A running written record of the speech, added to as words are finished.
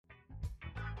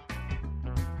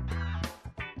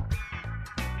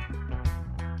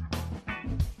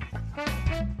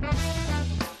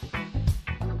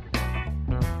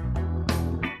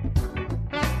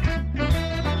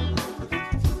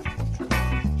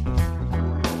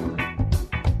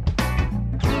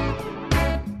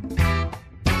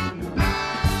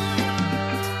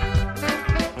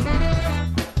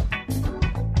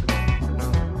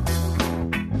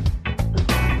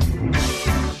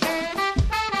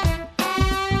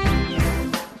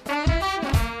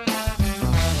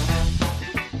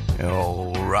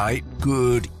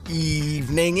good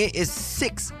evening. It is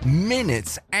 6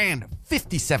 minutes and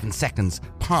 57 seconds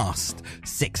past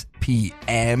 6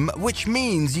 p.m., which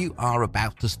means you are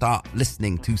about to start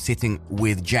listening to Sitting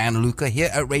with Gianluca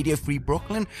here at Radio Free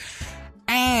Brooklyn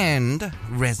and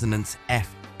Resonance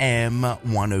FM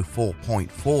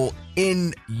 104.4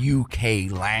 in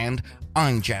UK land.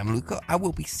 I'm Gianluca. I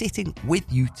will be sitting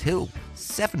with you till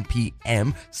 7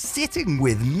 p.m. Sitting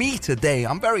with me today,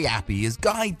 I'm very happy, is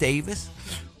Guy Davis.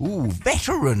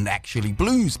 Veteran actually,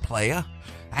 blues player.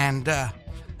 And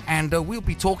we'll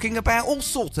be talking about all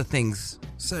sorts of things.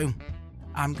 So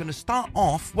I'm going to start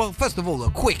off, well, first of all, a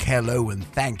quick hello and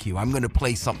thank you. I'm going to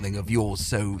play something of yours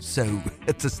so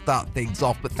to start things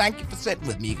off. But thank you for sitting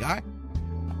with me, Guy.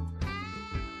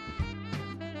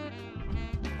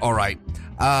 All right.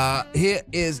 Here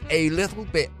is a little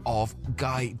bit of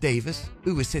Guy Davis,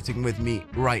 who is sitting with me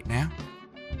right now.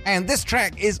 And this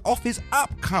track is off his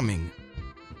upcoming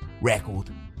record,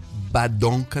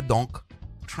 Badonkadonk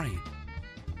Train.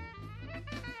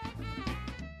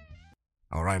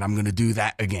 All right, I'm going to do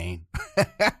that again.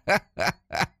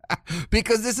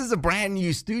 Because this is a brand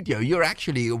new studio. You're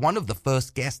actually one of the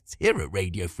first guests here at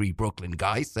Radio Free Brooklyn,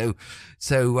 Guy. So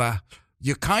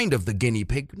you're kind of the guinea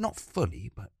pig. Not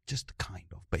fully, but just kind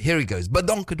of. But here he goes.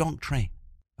 Badonkadonk Train.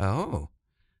 Oh,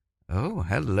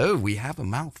 hello. We have a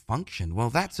malfunction. Well,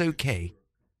 that's okay.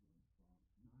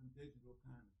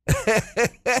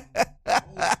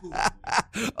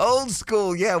 Old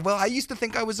school, yeah. Well, I used to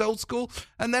think I was old school,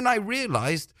 and then I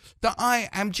realized that I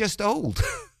am just old.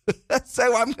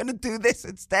 So I'm going to do this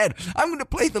instead. I'm going to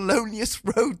play The Loneliest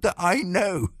Road That I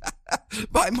Know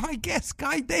by my guest,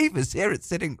 Guy Davis, here at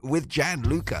Sitting with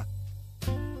Gianluca.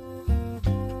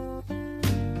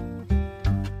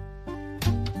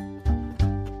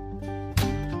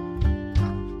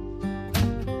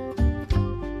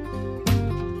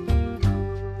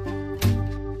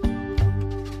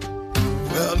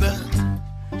 Well,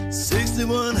 that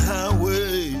 61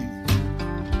 highway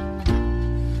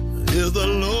is the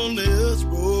loneliest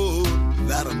road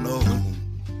that I know.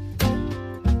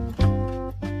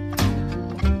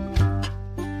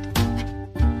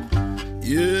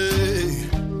 Yeah,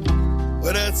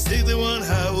 well, that 61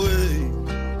 highway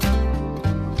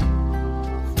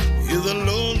is the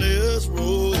loneliest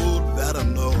road that I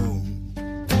know.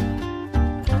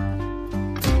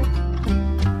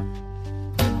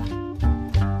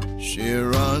 She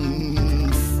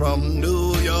run from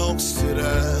New York City,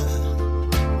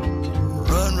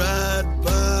 run right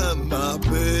by my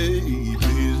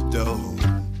baby's door.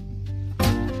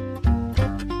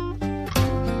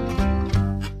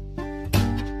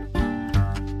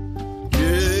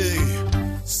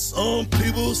 Yeah, some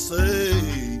people say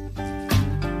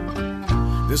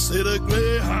the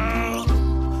Greyhound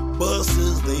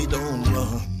buses, they don't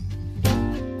run.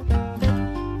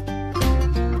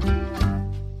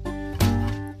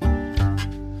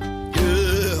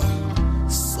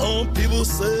 People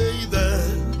say that,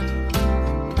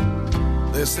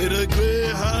 they say the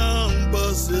Greyhound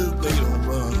buses, they don't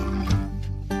run.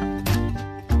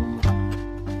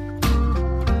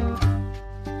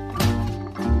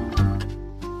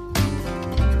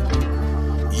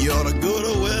 You ought to go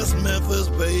to West Memphis,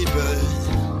 baby.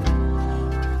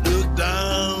 Look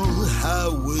down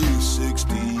Highway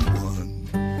 61.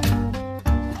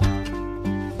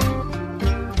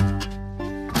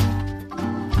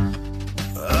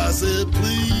 I said,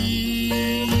 please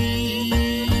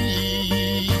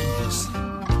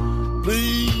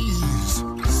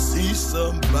see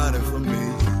somebody for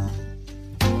me.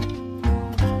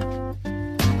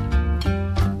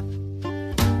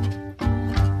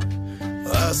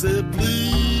 I said, please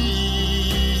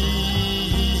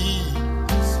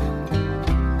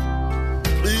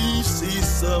see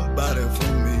somebody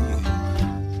for me.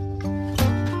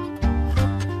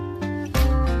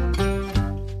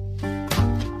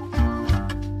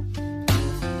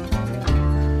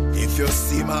 If you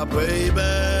see my baby,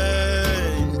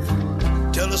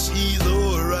 tell her she's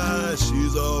alright,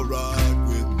 she's alright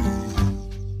with me.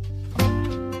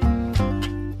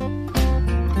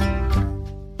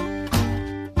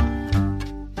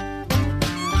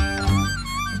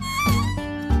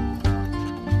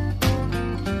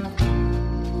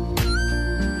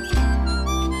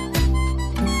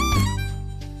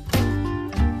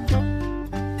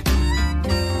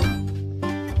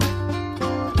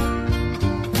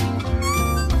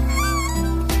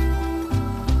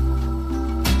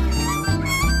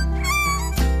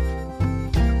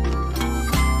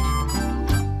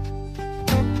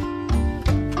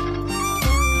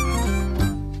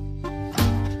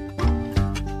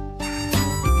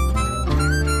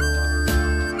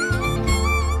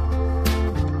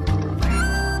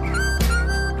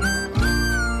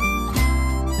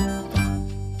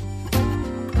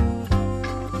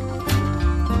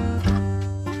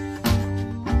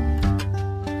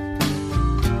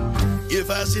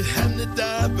 I should have to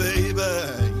die, baby,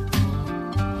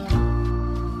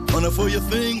 wonderful you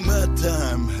think my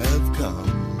time have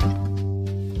come.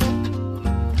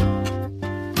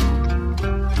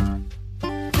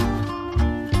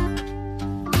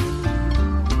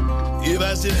 If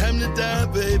I should have to die,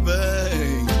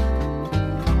 baby,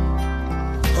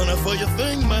 wonderful you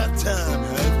think my time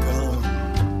have come.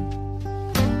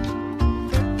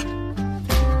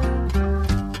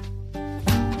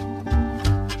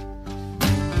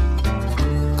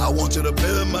 I want you to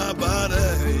bury my body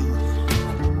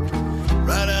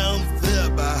right down there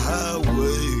by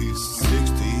Highway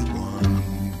 61.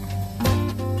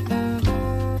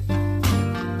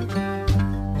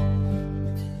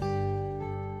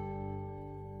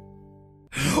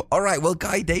 All right, well,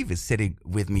 Guy Davis sitting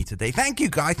with me today. Thank you,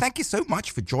 Guy. Thank you so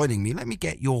much for joining me. Let me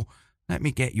get your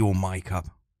mic up.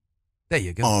 There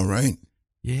you go. All right.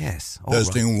 Yes. All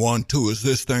Testing right. 1, 2. Is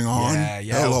this thing on? Yeah.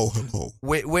 Hello.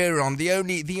 We're on. The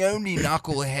only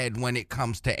knucklehead when it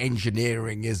comes to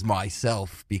engineering is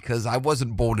myself, because I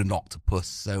wasn't born an octopus,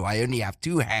 so I only have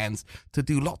two hands to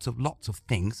do lots of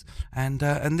things. And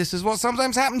this is what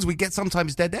sometimes happens. We get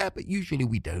sometimes dead air, but usually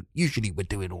we don't. Usually we're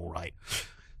doing all right.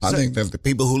 I think that the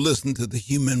people who listen to the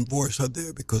human voice are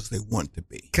there because they want to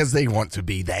be. Because they want to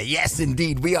be there. Yes,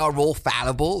 indeed. We are all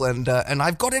fallible, and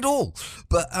I've got it all.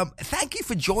 But thank you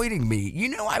for joining me. You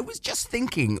know, I was just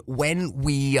thinking when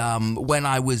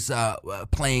I was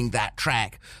playing that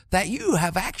track that you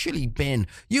have actually been.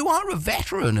 You are a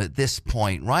veteran at this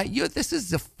point, right? You're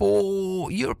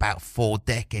about 4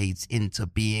 decades into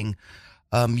being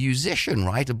a musician,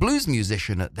 right? A blues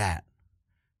musician at that.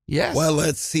 Yes. Well,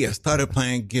 let's see. I started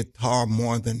playing guitar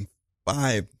more than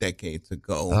 5 decades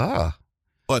ago.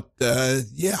 But,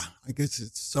 yeah, I guess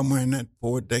it's somewhere in that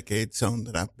 4-decade zone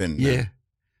that I've been. Yeah.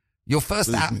 Your first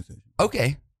musician.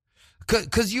 Okay.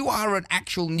 Because you are an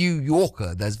actual New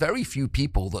Yorker. There's very few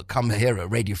people that come here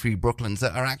at Radio Free Brooklyn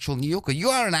that are actual New Yorker. You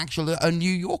are a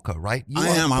New Yorker, right? I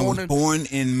am. I was born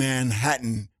in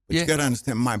Manhattan. But you got to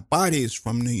understand, my body is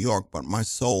from New York, but my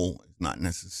soul is not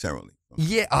necessarily.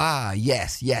 Yeah.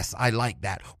 Yes. I like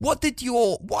that. What did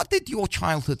your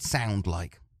childhood sound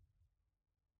like?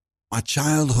 My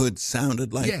childhood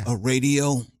sounded like a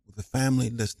radio with a family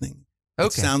listening. Okay.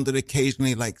 It sounded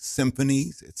occasionally like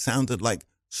symphonies. It sounded like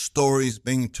stories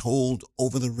being told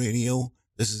over the radio.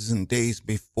 This is in days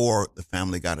before the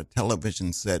family got a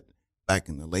television set back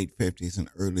in the late 50s and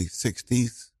early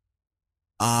 60s.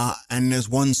 And there's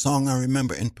one song I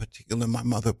remember in particular my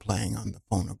mother playing on the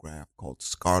phonograph called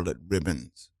Scarlet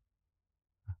Ribbons.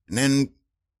 And then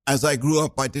as I grew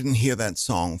up, I didn't hear that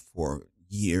song for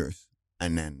years.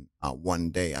 And then one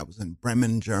day I was in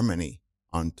Bremen, Germany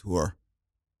on tour.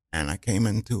 And I came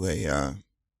into a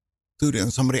studio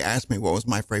and somebody asked me what was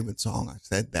my favorite song. I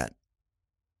said that.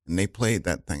 And they played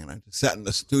that thing. And I just sat in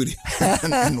the studio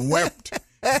and wept.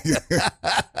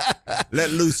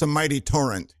 Let loose a mighty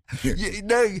torrent.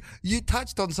 You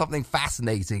touched on something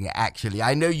fascinating, actually.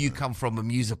 I know you come from a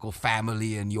musical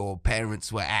family and your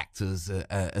parents were actors,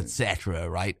 etc.,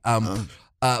 right?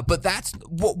 But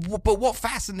what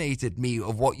fascinated me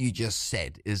of what you just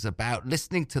said is about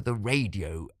listening to the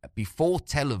radio before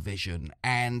television.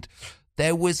 And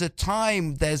there was a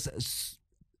time,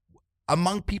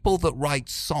 among people that write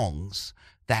songs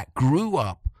that grew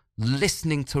up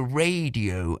listening to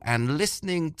radio and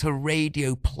listening to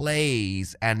radio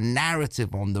plays and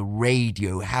narrative on the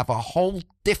radio, have a whole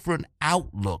different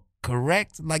outlook,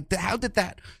 correct? Like, how did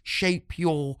that shape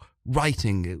your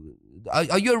writing?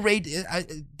 Are you a radio?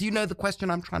 Do you know the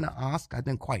question I'm trying to ask? I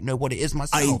don't quite know what it is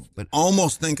myself. I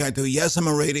almost think I do. Yes, I'm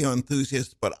a radio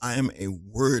enthusiast, but I am a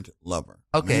word lover.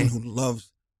 Okay. A man who loves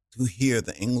to hear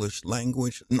the English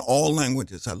language and all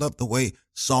languages. I love the way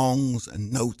songs and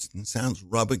notes and sounds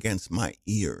rub against my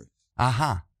ears.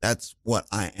 That's what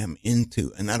I am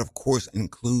into. And that, of course,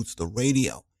 includes the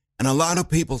radio. And a lot of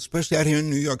people, especially out here in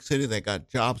New York City, they got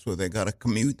jobs where they got to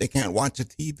commute. They can't watch a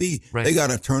TV. Right. They got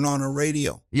to turn on a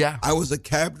radio. Yeah. I was a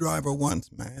cab driver once,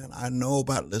 man. I know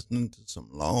about listening to some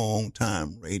long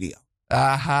time radio.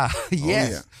 Yes. Oh,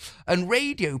 yeah. And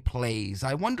radio plays,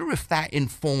 I wonder if that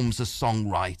informs a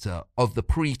songwriter of the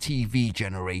pre-TV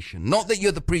generation. Not that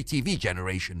you're the pre-TV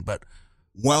generation, but...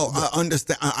 Well, I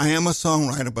understand. I am a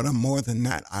songwriter, but I'm more than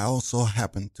that. I also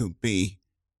happen to be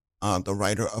the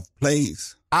writer of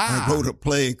plays. I wrote a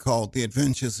play called The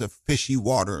Adventures of Fishy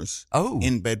Waters.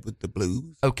 In Bed with the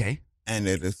Blues. Okay. And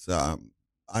it is,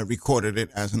 I recorded it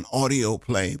as an audio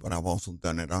play, but I've also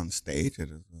done it on stage. It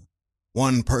is a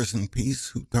one-person piece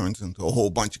who turns into a whole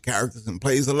bunch of characters and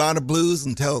plays a lot of blues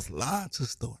and tells lots of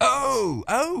stories.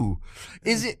 Oh.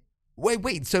 Is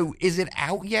Wait. So is it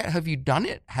out yet? Have you done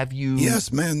it? Have you?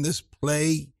 Yes, man. This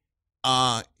play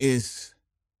is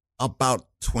about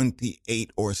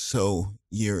 28 or so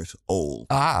years old.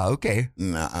 Ah, okay.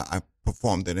 And I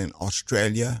performed it in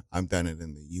Australia. I've done it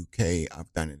in the UK.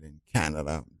 I've done it in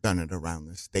Canada. I've done it around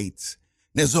the States.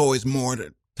 There's always more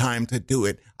time to do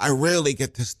it. I rarely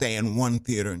get to stay in one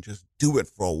theater and just do it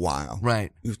for a while.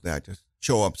 Right. Usually I just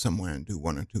show up somewhere and do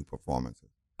one or two performances.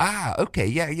 Ah, okay,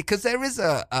 yeah, because there is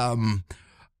a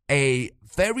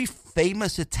very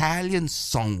famous Italian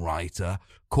songwriter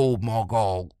called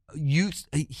Margol.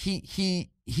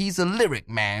 He's a lyric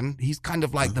man. He's kind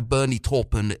of like the Bernie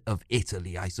Taupin of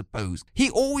Italy, I suppose.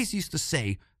 He always used to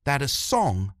say that a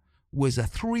song was a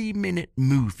 3-minute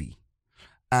movie.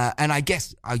 And I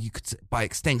guess you could, by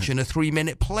extension, a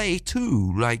 3-minute play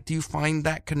too. Like, do you find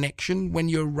that connection when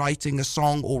you're writing a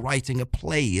song or writing a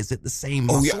play? Is it the same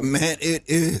muscle? Oh, yeah, man, it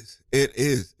is. It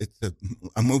is. It's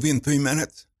a movie in 3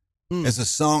 minutes. It's a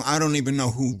song. I don't even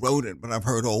know who wrote it, but I've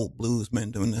heard old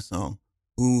bluesmen doing this song.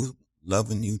 Who's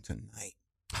loving you tonight?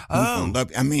 Oh.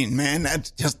 I mean, man,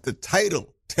 that's just the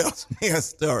title tells me a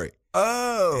story.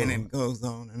 Oh. And it goes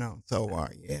on and on. So,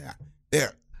 yeah.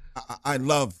 I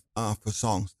love for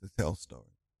songs to tell stories.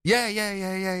 Yeah.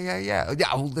 Yeah,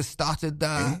 all this started...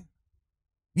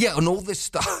 Yeah, and all this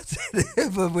started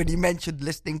when you mentioned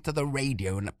listening to the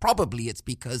radio. And probably it's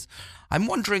because I'm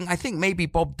wondering, I think maybe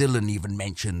Bob Dylan even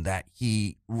mentioned that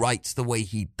he writes the way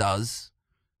he does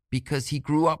because he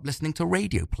grew up listening to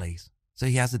radio plays. So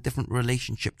he has a different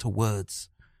relationship to words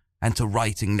and to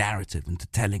writing narrative and to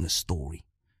telling a story.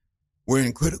 We're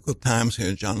in critical times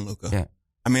here, Gianluca. Yeah.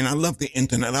 I mean, I love the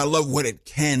internet. I love what it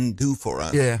can do for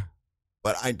us. Yeah.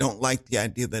 But I don't like the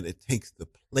idea that it takes the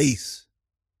place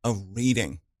of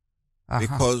reading,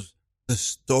 because the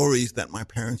stories that my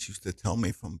parents used to tell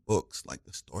me from books, like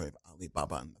the story of Ali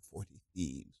Baba and the 40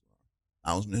 Thieves,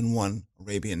 or 1001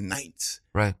 Arabian Nights,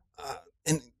 right,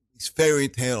 and these fairy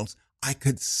tales, I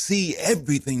could see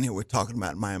everything they were talking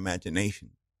about in my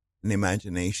imagination. And the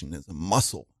imagination is a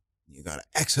muscle. You got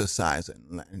to exercise it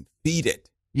and feed it.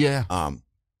 Yeah.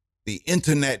 The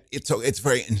internet, it's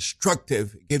very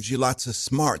instructive. It gives you lots of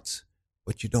smarts,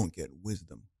 but you don't get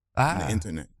wisdom on the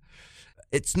internet.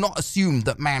 It's not assumed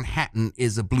that Manhattan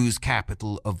is a blues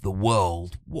capital of the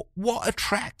world. What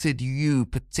attracted you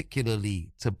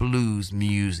particularly to blues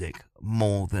music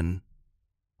more than,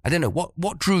 I don't know,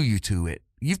 what drew you to it?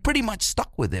 You've pretty much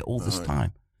stuck with it all this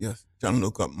time. Yes,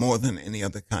 Gianluca, more than any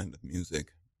other kind of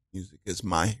music. Music is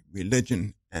my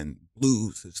religion, and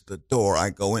blues is the door I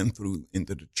go in through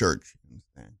into the church. You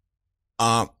understand?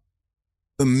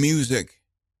 The music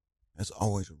has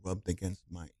always rubbed against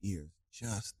my ears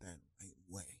just that right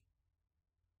way.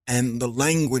 And the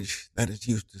language that is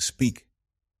used to speak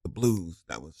the blues,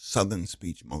 that was Southern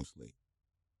speech mostly,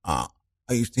 I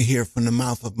used to hear from the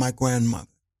mouth of my grandmother.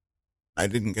 I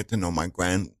didn't get to know my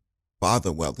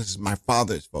grandfather well. This is my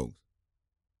father's folks.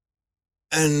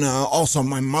 And also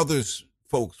my mother's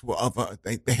folks were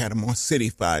they had a more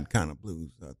cityfied kind of blues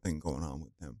thing going on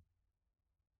with them.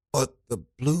 But the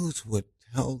blues would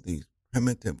tell these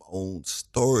primitive old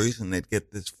stories, and they'd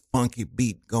get this funky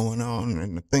beat going on,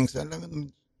 and the things that, let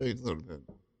me show you a little bit.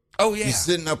 Oh, yeah. You're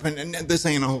sitting up, and this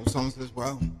ain't a whole song as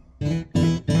well.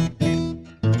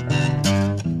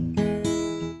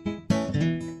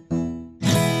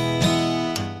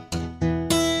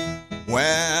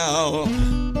 Well,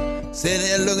 sitting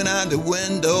there looking out the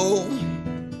window,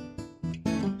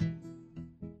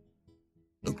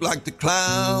 look like the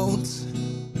clouds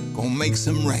gonna make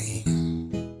some rain.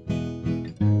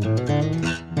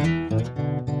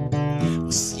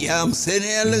 Yeah, I'm sitting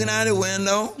there looking out the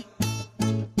window,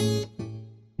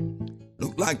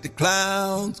 look like the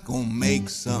clouds gonna make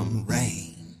some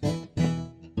rain.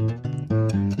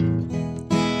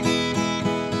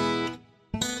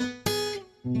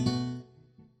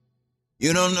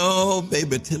 You don't know,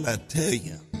 baby, till I tell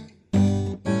you.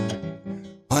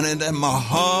 Honey, that my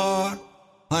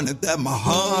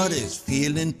heart is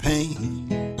feeling pain.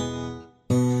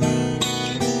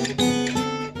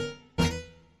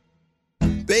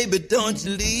 Baby, don't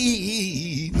you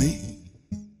leave me.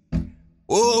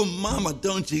 Oh, mama,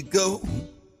 don't you go.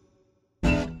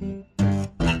 I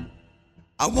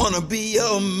wanna be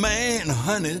your man,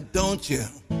 honey, don't you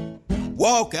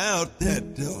walk out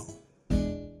that door.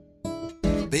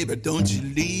 Baby, don't you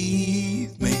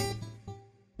leave me.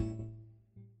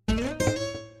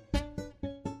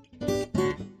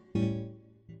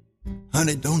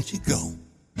 Honey, don't you go.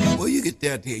 Well, you get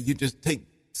that here. You just take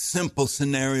simple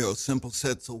scenarios, simple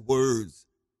sets of words,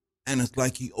 and it's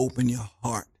like you open your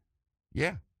heart.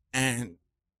 Yeah. And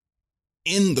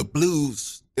in the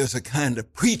blues, there's a kind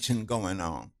of preaching going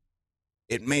on.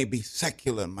 It may be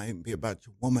secular, may be about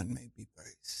your woman, may be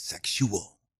very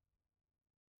sexual,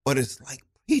 but it's like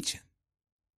preaching.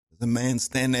 The man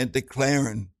standing there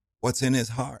declaring what's in his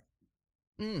heart.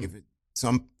 For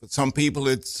some people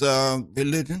it's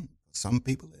religion, for some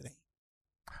people it ain't.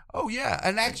 Oh yeah,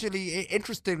 and actually,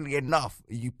 interestingly enough,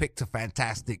 you picked a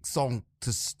fantastic song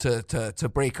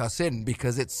to break us in,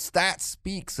 because that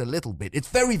speaks a little bit. It's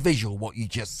very visual what you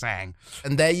just sang,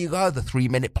 and there you go, the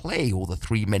 3-minute play or the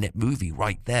 3-minute movie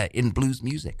right there in blues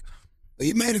music. Well,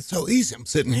 you made it so easy. I'm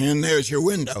sitting here, and there's your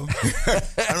window.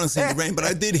 I don't see the rain, but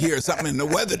I did hear something in the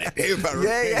weather today about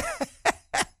yeah.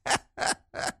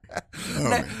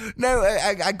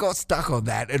 I got stuck on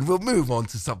that, and we'll move on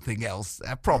to something else,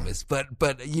 I promise. But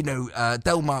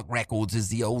Delmark Records is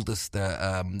the oldest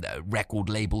record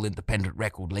label, independent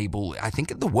record label, I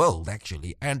think, in the world,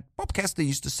 actually. And Bob Kessler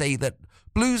used to say that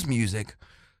blues music,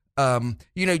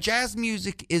 jazz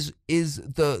music is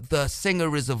the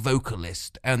singer is a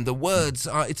vocalist, and the words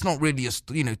are, it's not really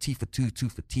T for two, two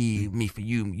for T, me for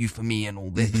you for me, and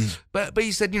all this. Mm-hmm. But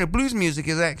he said, blues music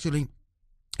is actually,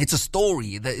 it's a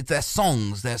story. They're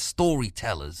songs. They're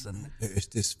storytellers. And there's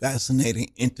this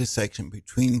fascinating intersection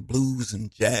between blues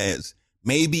and jazz,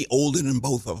 maybe older than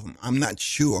both of them. I'm not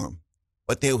sure.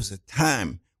 But there was a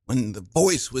time when the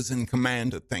voice was in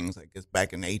command of things, I guess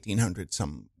back in the 1800s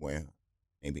somewhere,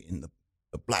 maybe in the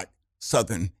black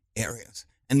southern areas.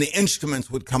 And the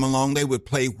instruments would come along. They would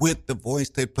play with the voice.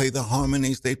 They'd play the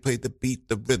harmonies. They'd play the beat,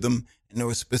 the rhythm, and there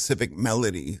were specific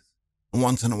melodies. And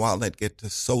once in a while, they'd get to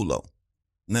solo.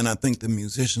 And then I think the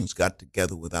musicians got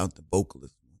together without the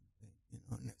vocalists,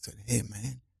 and they said, hey,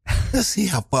 man, let's see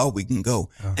how far we can go.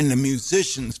 And the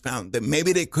musicians found that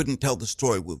maybe they couldn't tell the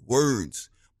story with words,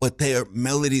 but their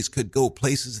melodies could go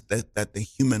places that the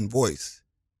human voice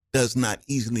does not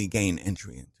easily gain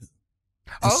entry into.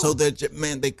 And so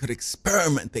they could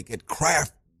experiment. They could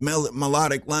craft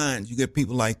melodic lines. You get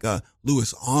people like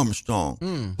Louis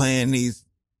Armstrong playing these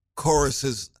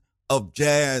choruses of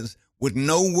jazz with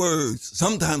no words,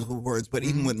 sometimes with words, but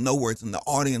even with no words, and the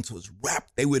audience was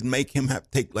rapt. They would make him have to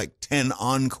take like 10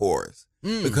 encores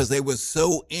because they were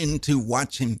so into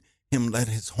watching him let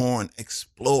his horn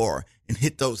explore and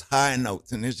hit those high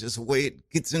notes, and it's just a way it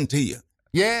gets into you.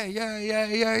 Yeah.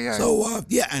 So,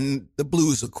 and the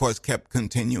blues, of course, kept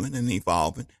continuing and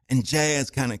evolving, and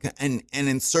jazz and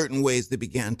in certain ways they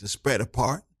began to spread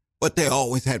apart, but they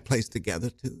always had place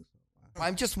together too.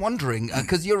 I'm just wondering,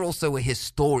 because you're also a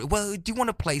historian. Well, do you want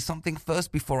to play something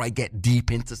first before I get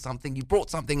deep into something? You brought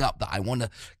something up that I want to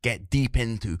get deep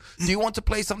into. Do you want to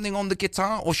play something on the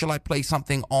guitar, or shall I play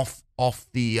something off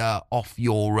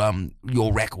your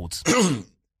records?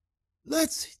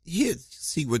 Let's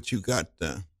see what you got.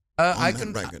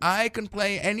 I can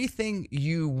play anything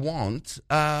you want.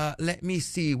 Let me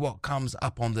see what comes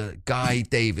up on the Guy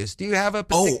Davis. Do you have a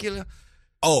particular?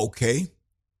 Oh, okay.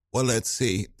 Well, let's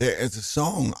see. There is a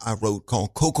song I wrote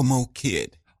called Kokomo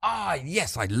Kid. Ah,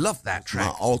 yes, I love that track.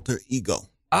 My alter ego.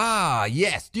 Ah,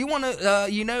 yes. Do you want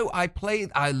to?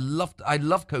 I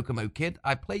love Kokomo Kid.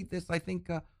 I played this, I think,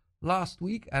 last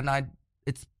week, and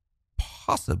it's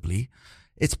possibly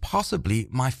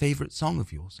my favorite song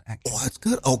of yours. Actually. Oh, that's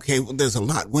good. Okay, well, there's a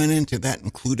lot went into that,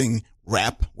 including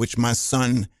rap, which my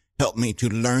son helped me to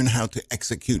learn how to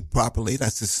execute properly.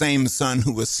 That's the same son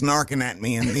who was snarking at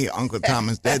me in the Uncle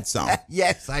Thomas Dead song.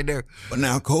 Yes, I know. But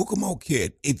now, Kokomo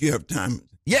Kid, if you have time,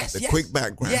 quick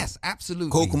background. Yes,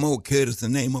 absolutely. Kokomo Kid is the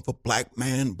name of a black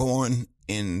man born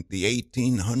in the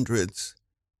 1800s,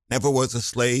 never was a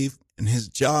slave, and his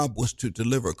job was to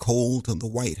deliver coal to the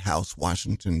White House,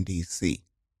 Washington, D.C.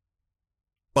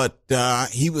 But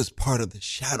he was part of the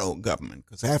shadow government,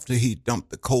 because after he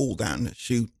dumped the coal down the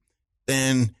chute,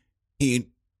 then he'd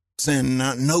send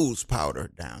nose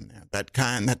powder down there. That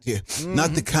kind, not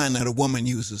the kind that a woman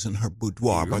uses in her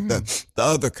boudoir, but the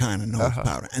other kind of nose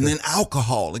powder. And then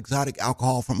alcohol, exotic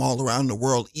alcohol from all around the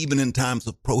world, even in times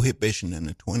of prohibition in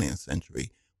the 20th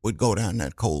century, would go down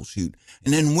that coal chute.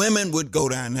 And then women would go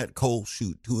down that coal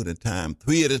chute 2 at a time,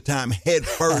 3 at a time, head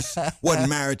first, wasn't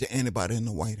married to anybody in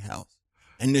the White House.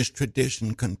 And this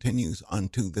tradition continues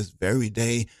unto this very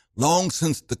day, long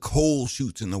since the coal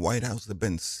chutes in the White House have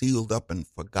been sealed up and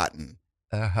forgotten.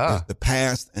 There's the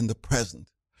past and the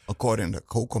present, according to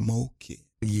Kokomo Kid.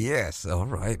 Yes, all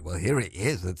right. Well, here it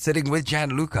is. It's sitting with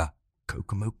Gianluca,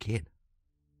 Kokomo Kid.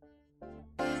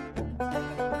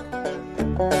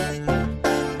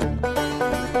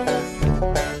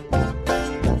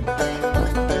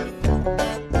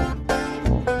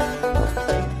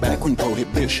 Back when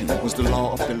prohibition prohibition was the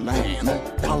law of the land.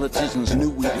 Politicians knew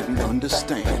we didn't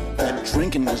understand that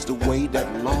drinking was the way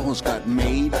that laws got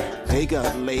made. They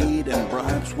got laid and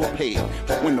bribes were paid.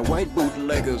 When the white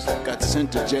bootleggers got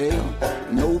sent to jail,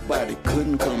 nobody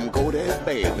couldn't come go their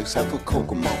bail except for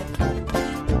Kokomo.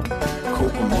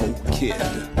 Kokomo Kid.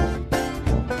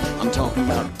 I'm talking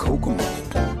about Kokomo.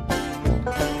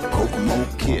 Kokomo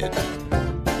Kid.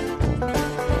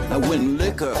 Now when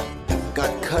liquor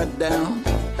got cut down,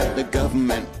 the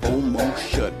government almost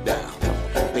shut down.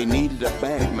 They needed a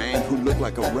bag man who looked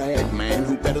like a rag man,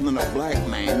 who better than a black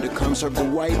man to come serve the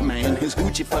white man his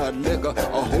hoochie-fied liquor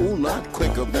a whole lot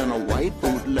quicker than a white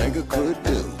bootlegger could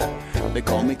do. They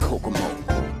call me Kokomo.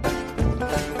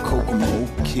 Kokomo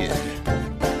Kid.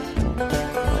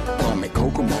 Call me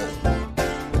Kokomo.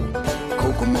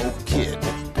 Kokomo Kid.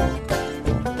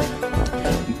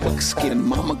 Buckskin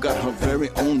mama got her very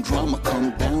own drama.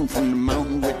 Come down from the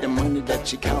mountain with the money that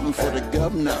she counting for the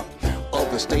governor.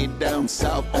 Others stayed down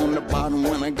south on the bottom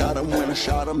when I got him, when I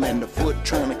shot him in the foot,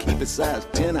 trying to keep his size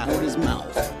 10 out his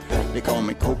mouth. They call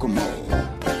me Kokomo.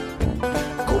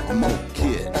 Kokomo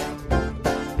Kid.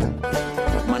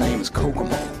 My name is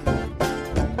Kokomo.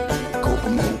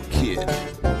 Kokomo Kid.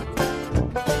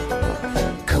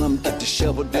 Come get the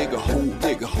shovel, dig a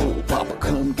hole, Papa,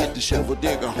 come get the shovel,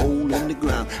 dig a hole in the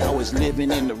ground. I was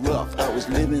living in the rough, I was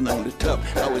living on the tough,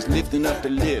 I was lifting up the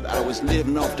lid, I was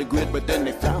living off the grid, but then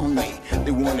they found me.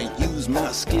 They wanna use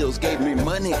my skills, gave me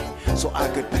money so I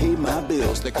could pay my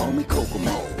bills. They call me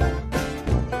Kokomo.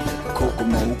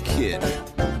 Kokomo Kid.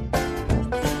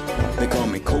 They call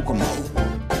me Kokomo.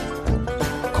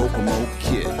 Kokomo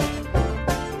Kid.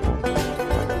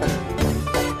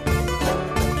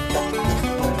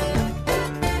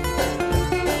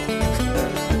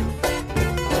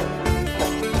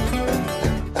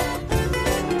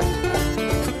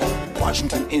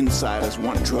 Washington insiders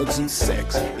want drugs and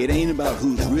sex. It ain't about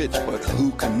who's rich, but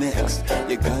who connects.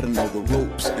 You gotta know the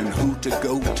ropes and who to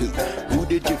go to. Who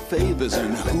did you favors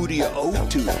and who do you owe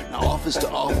to? Now, office to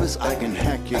office, I can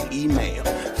hack your email.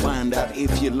 Find out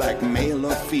if you like male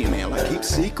or female. I keep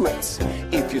secrets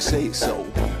if you say so.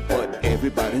 But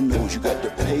everybody knows you got to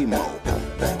pay more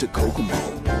to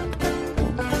Kokomo.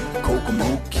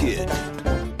 Kokomo Kid.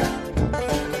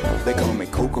 They call me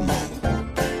Kokomo.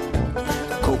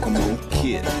 Kokomo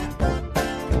Kid.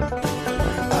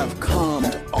 I've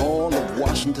calmed all of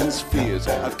Washington's fears.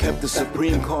 I've kept the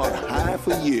Supreme Court high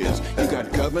for years. You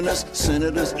got governors,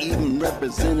 senators, even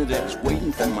representatives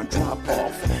waiting for my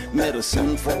drop-off.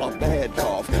 Medicine for a bad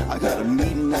cough. I got a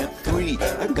meeting at 3.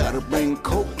 I gotta bring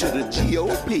coke to the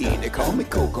GOP. They call me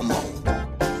Kokomo.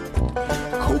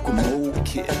 Kokomo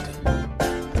Kid.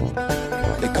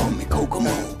 They call me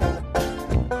Kokomo.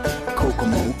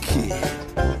 Kokomo Kid.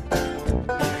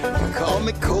 Call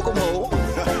me Kokomo.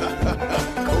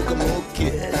 Kokomo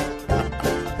Kid.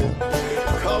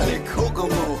 Call me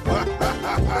Kokomo.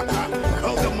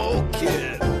 Kokomo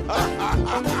Kid.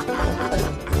 Kokomo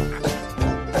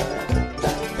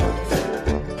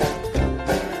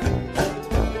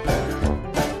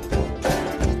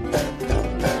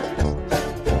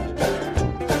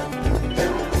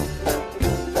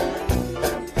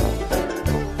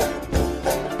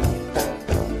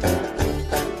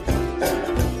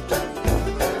Kid.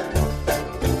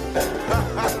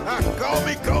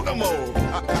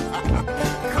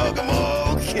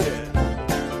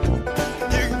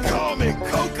 You can call me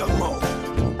Kokomo.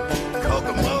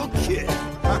 Kokomo Kid.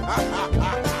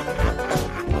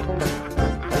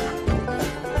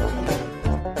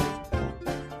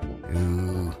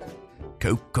 Ooh,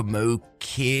 Kokomo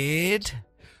Kid.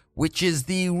 Which is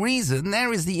the reason,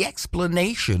 there is the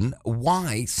explanation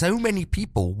why so many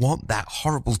people want that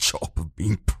horrible job of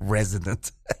being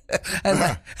president. And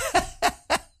that,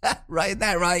 right,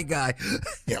 that right, guy?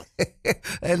 Yeah.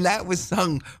 And that was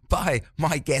sung by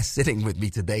my guest sitting with me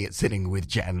today at Sitting with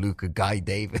Gianluca, Guy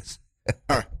Davis.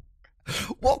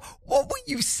 What were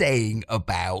you saying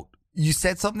about, you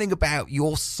said something about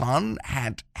your son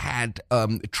had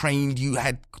trained, you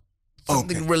had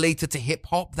something related to hip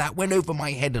hop that went over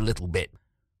my head a little bit.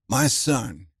 My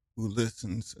son, who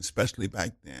listens, especially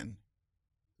back then,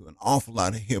 to an awful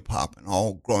lot of hip hop and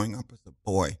all growing up as a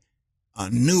boy,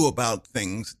 knew about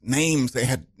things, names. They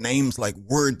had names like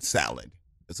word salad.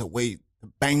 It's a way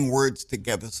to bang words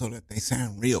together so that they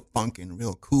sound real funky and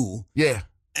real cool. Yeah.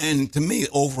 And to me,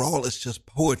 overall, it's just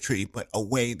poetry, but a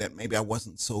way that maybe I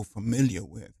wasn't so familiar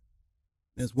with.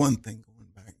 There's one thing going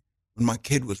back. When my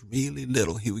kid was really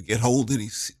little, he would get hold of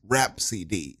these rap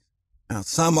CDs. Now,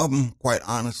 some of them, quite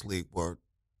honestly, were,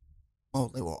 well,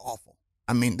 they were awful.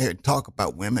 I mean, they'd talk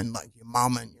about women like your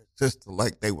mama and your sister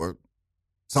like they were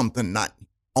something not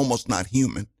almost not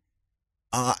human.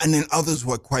 And then others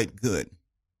were quite good.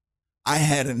 I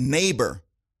had a neighbor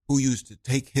who used to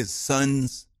take his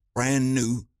son's brand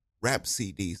new rap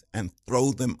CDs and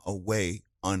throw them away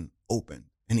unopened.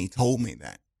 And he told me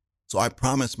that. So I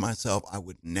promised myself I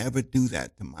would never do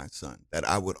that to my son, that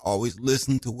I would always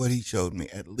listen to what he showed me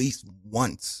at least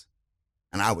once.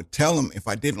 And I would tell him if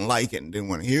I didn't like it and didn't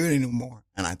want to hear it anymore.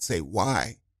 And I'd say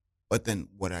why. But then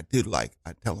what I did like,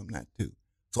 I'd tell him that too.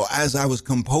 So as I was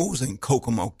composing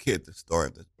Kokomo Kid, the story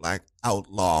of this black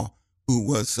outlaw who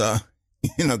was, the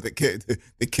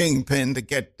kingpin to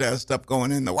get stuff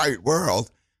going in the white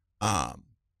world,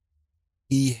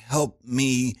 he helped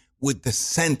me with the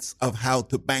sense of how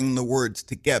to bang the words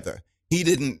together. He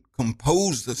didn't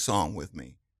compose the song with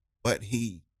me, but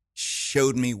he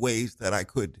showed me ways that I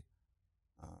could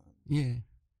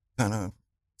kind of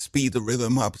speed the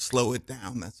rhythm up, slow it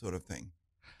down, that sort of thing,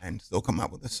 and still come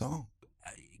out with a song.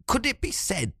 Could it be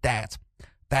said that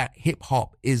hip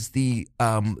hop is the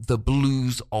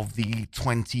blues of the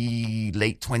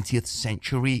late 20th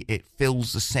century? It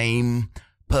fills the same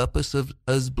purpose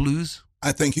as blues?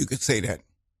 I think you could say that.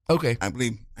 Okay. I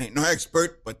believe, I ain't no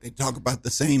expert, but they talk about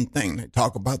the same thing. They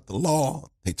talk about the law.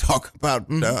 They talk about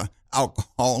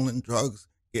alcohol and drugs,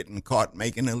 getting caught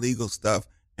making illegal stuff,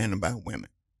 and about women.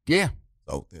 Yeah.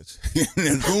 So there's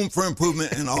room for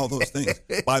improvement in all those things.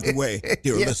 By the way,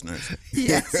 dear listeners.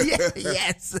 Yes.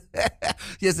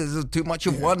 Yes, there's too much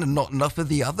of one and not enough of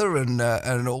the other and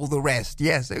all the rest.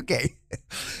 Yes, okay.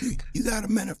 You got a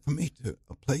minute for me to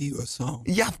play you a song?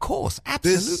 Yeah, of course.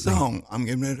 Absolutely. This song I'm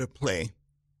getting ready to play,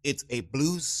 it's a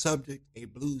blues subject, a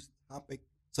blues topic,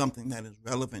 something that is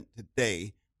relevant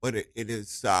today, but it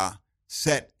is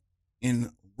set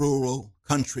in rural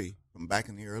country from back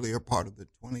in the earlier part of the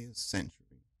 20th century.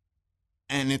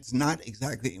 And it's not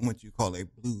exactly in what you call a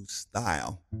blues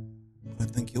style, but I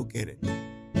think you'll get it.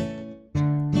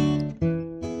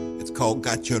 It's called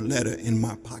Got Your Letter in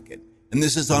My Pocket. And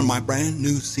this is on my brand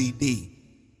new CD.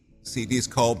 The CD is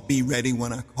called Be Ready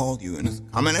When I Call You, and it's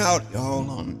coming out, y'all,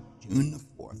 on June the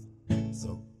 4th.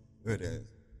 So here it is.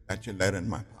 Got your letter in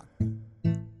my pocket.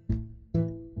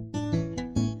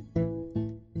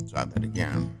 Try that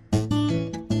again.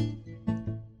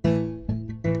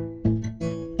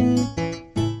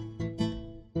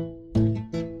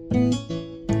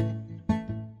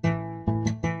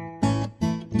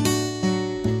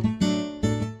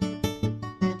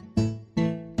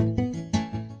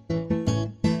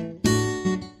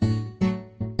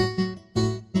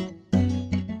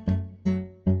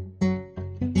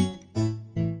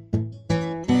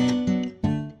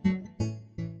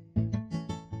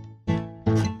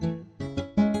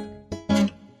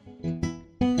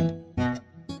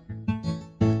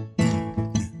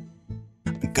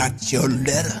 Got your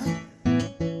letter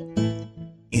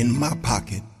in my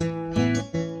pocket,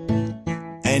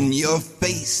 and your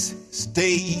face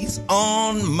stays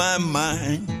on my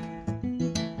mind.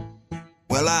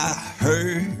 Well, I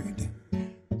heard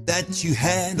that you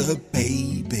had a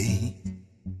baby,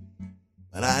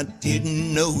 but I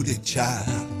didn't know the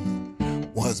child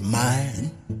was mine.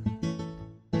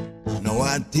 No,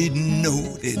 I didn't know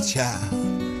the child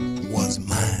was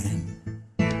mine.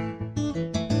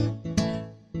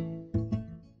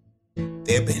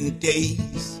 There've been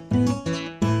days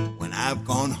when I've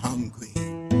gone hungry.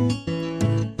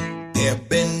 There've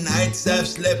been nights I've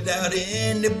slept out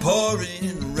in the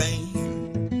pouring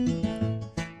rain.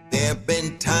 There've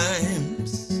been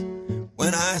times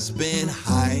when I spent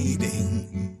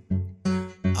hiding.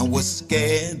 I was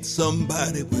scared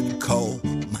somebody would call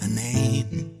my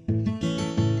name.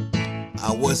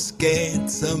 I was scared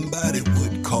somebody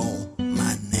would call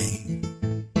my name.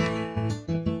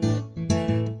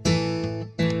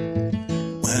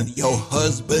 When your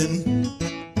husband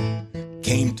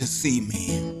came to see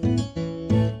me,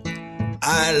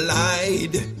 I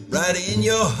lied right in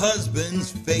your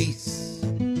husband's face.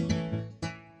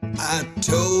 I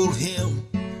told him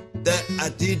that I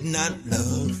did not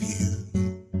love you,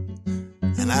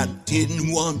 and I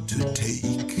didn't want to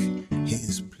take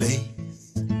his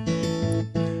place.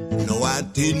 No, I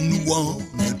didn't want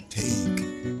to take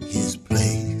his place.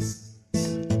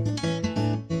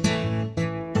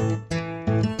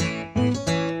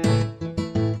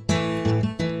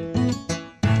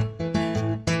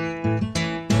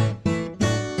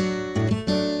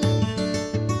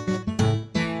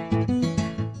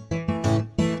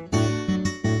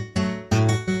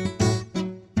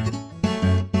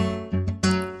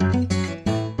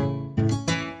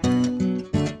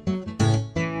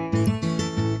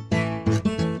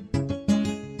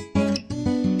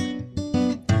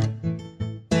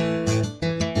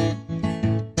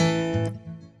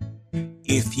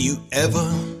 If you ever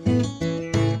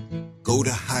go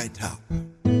to High Top,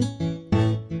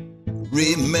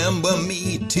 remember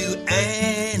me to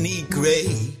Annie Gray.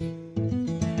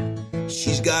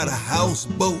 She's got a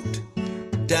houseboat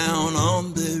down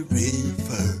on the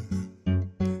river.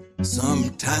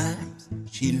 Sometimes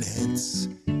she lets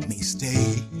me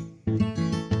stay.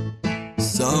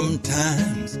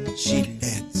 Sometimes she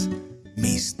lets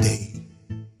me stay.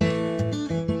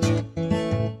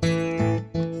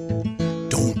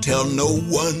 Don't tell no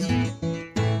one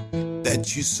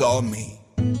that you saw me.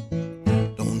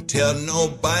 Don't tell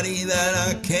nobody that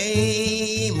I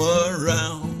came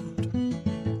around.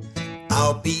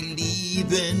 I'll be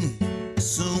leaving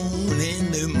soon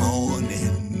in the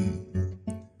morning,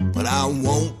 but I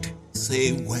won't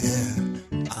say where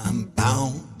I'm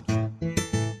bound.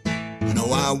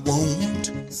 No, I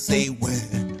won't say where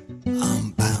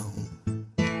I'm bound.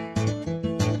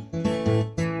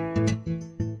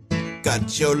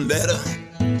 Got your letter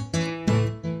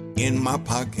in my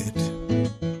pocket,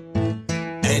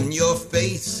 and your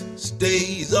face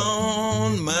stays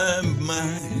on my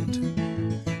mind.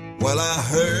 Well, I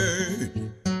heard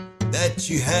that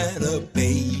you had a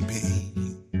baby,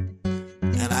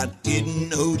 and I didn't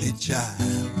know the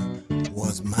child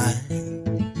was mine.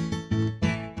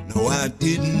 No, I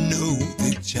didn't know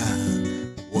the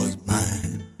child was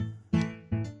mine.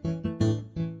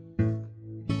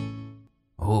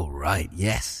 All right,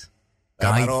 yes.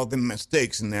 I got all the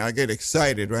mistakes in there. I get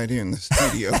excited right here in the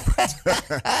studio.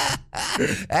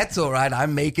 That's all right.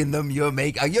 I'm making them. You're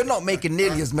not making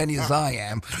nearly as many as I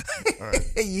am.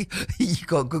 you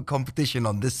got good competition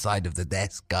on this side of the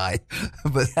desk, guy.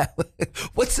 But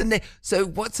what's the name? So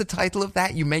what's the title of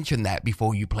that? You mentioned that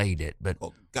before you played it, but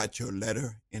Got your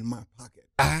letter in my pocket.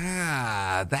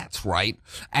 Ah, that's right.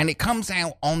 And it comes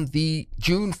out on the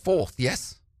June 4th.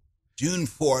 Yes. June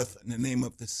 4th, and the name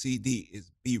of the CD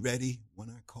is Be Ready When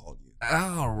I Call You.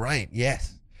 All right,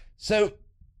 yes. So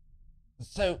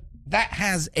that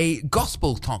has a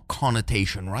gospel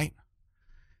connotation, right?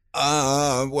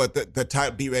 What, the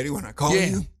title, Be Ready When I Call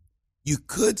You? You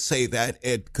could say that.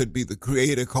 It could be the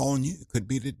Creator calling you. It could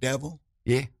be the devil.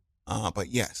 Yeah. But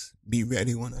yes, be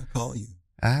ready when I call you.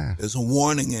 Ah. There's a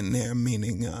warning in there,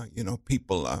 meaning,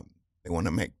 people, they want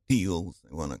to make deals.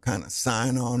 They want to kind of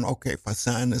sign on. Okay, if I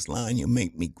sign this line, you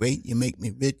make me great. You make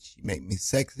me rich. You make me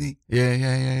sexy. Yeah.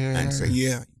 And so,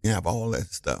 you can have all that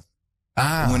stuff.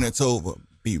 Ah. And when it's over,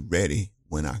 be ready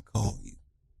when I call you.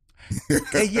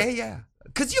 Yeah.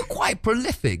 Because you're quite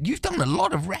prolific. You've done a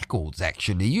lot of records,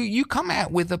 actually. You come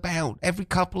out with about every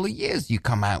couple of years, you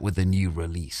come out with a new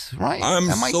release, right? I'm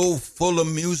so full of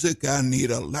music, I need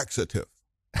a laxative.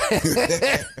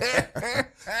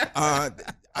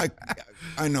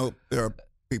 I know there are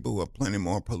people who are plenty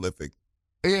more prolific,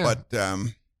 but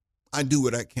I do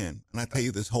what I can. And I tell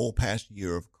you, this whole past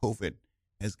year of COVID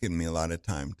has given me a lot of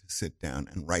time to sit down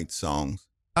and write songs.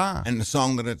 And the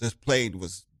song that I just played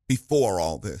was before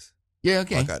all this. Yeah,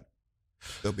 okay.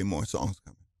 There'll be more songs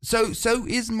coming. So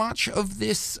is much of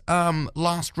this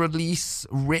last release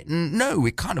written? No,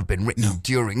 it can't have been written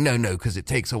during. No, because it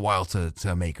takes a while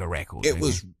to make a record. It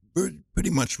was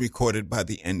pretty much recorded by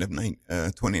the end of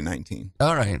 2019.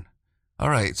 All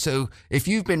right. So if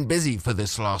you've been busy for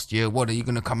this last year, what are you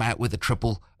going to come out with a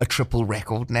triple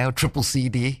record now, triple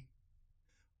CD?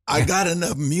 I got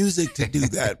enough music to do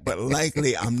that, but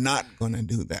likely I'm not going to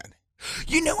do that.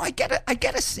 I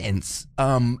get a sense,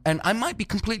 and I might be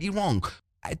completely wrong.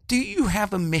 Do you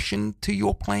have a mission to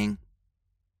your playing?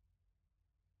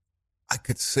 I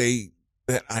could say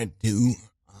that I do.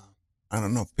 I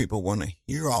don't know if people want to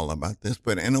hear all about this,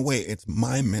 but in a way, it's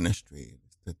my ministry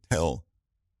to tell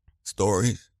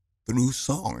stories through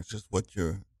song. It's just what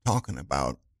you're talking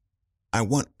about. I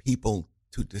want people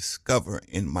to discover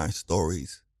in my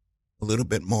stories a little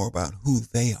bit more about who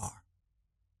they are.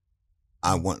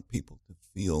 I want people to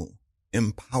feel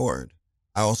empowered.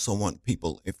 I also want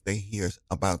people, if they hear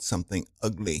about something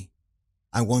ugly,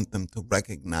 I want them to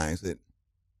recognize it,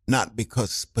 not because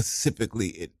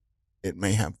specifically it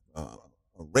may have a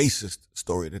racist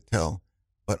story to tell,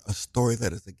 but a story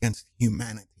that is against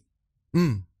humanity.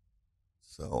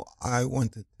 So I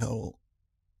want to tell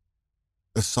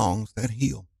the songs that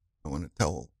heal. I want to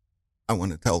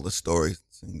tell the stories,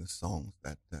 sing the songs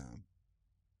that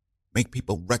make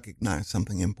people recognize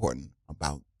something important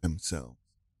about themselves.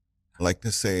 I like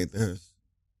to say there's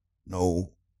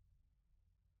no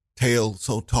tale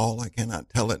so tall I cannot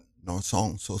tell it, nor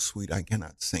song so sweet I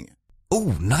cannot sing it.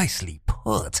 Oh, nicely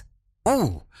put.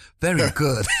 Oh, very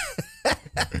good.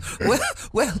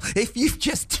 Well, if you've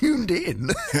just tuned in,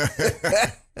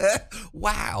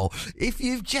 Wow. If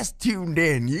you've just tuned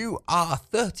in, you are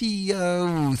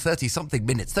 30-something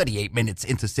minutes, 38 minutes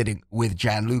into Sitting with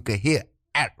Gianluca here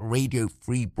at Radio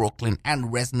Free Brooklyn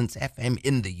and Resonance FM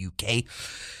in the UK.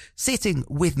 Sitting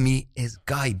with me is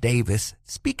Guy Davis,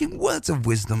 speaking words of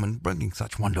wisdom and bringing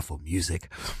such wonderful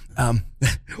music.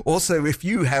 Also, if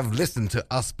you have listened to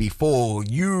us before,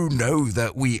 you know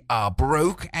that we are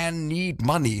broke and need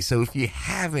money. So if you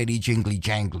have any jingly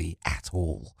jangly at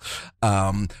all,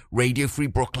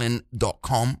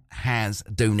 RadioFreeBrooklyn.com has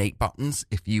donate buttons.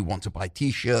 If you want to buy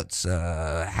t-shirts,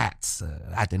 hats,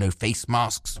 face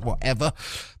masks, whatever,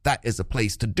 that is a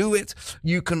place to do it.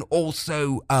 You can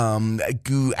also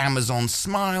go Amazon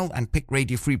Smile and pick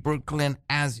Radio Free Brooklyn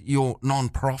as your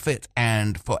non-profit,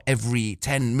 and for every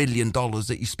 $10 million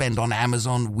that you spend on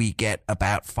Amazon, we get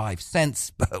about 5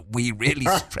 cents, but we really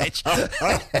stretch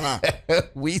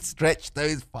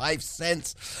those 5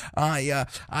 cents.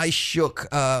 I shook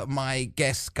my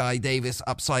guest Guy Davis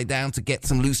upside down to get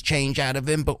some loose change out of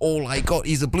him, but all I got,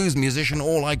 he's a blues musician,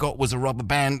 all I got was a rubber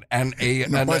band and a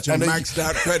bunch of maxed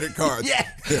out credit cards. Yeah,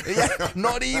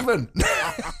 not even.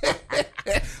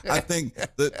 I think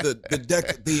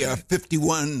the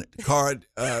 51 card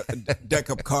deck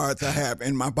of cards I have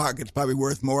in my pocket is probably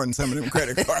worth more than some of them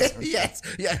credit cards. Yes,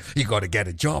 yeah. You got to get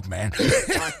a job, man.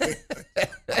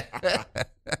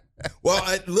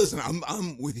 Well, listen,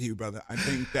 I'm with you, brother. I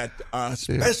think that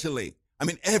especially, I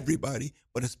mean, everybody,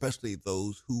 but especially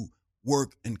those who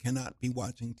work and cannot be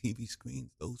watching TV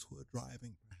screens, those who are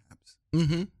driving, perhaps.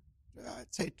 Mm-hmm.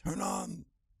 I'd say turn on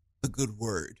the good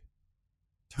word.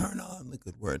 Turn on the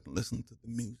good word and listen to the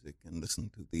music and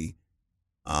listen to the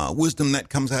wisdom that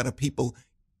comes out of people.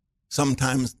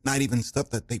 Sometimes not even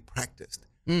stuff that they practiced,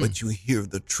 but you hear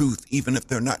the truth, even if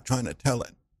they're not trying to tell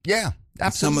it. Yeah, absolutely.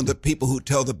 And some of the people who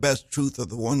tell the best truth are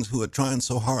the ones who are trying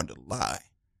so hard to lie.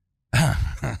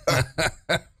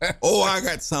 Oh, I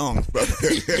got songs, brother.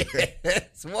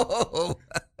 Yes, whoa.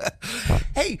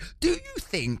 Hey, do you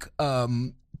think,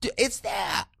 do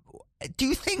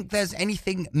you think there's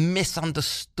anything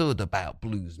misunderstood about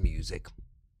blues music?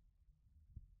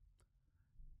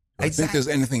 I think there's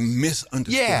anything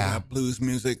misunderstood about blues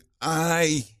music.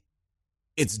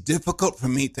 It's difficult for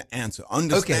me to answer.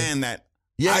 Understand that.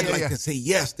 I'd like to say,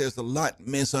 yes, there's a lot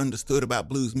misunderstood about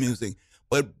blues music,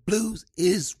 but blues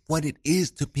is what it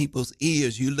is to people's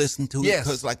ears. You listen to it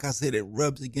because, like I said, it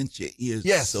rubs against your ears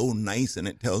so nice and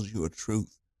it tells you a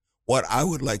truth. What I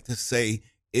would like to say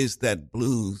is that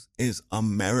blues is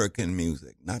American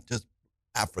music, not just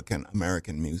African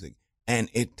American music. And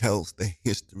it tells the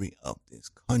history of this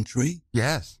country.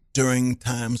 Yes. During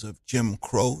times of Jim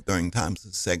Crow, during times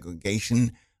of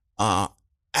segregation,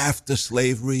 after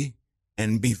slavery,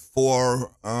 and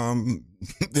before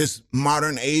this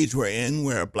modern age we're in,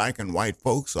 where black and white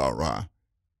folks are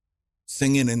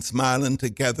singing and smiling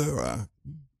together.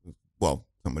 Well,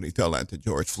 somebody tell that to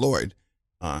George Floyd.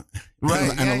 And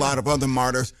a lot of other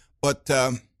martyrs. But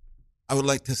I would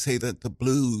like to say that the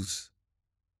blues,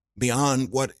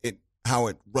 beyond how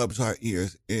it rubs our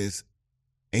ears, is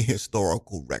a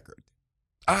historical record.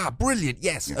 Brilliant.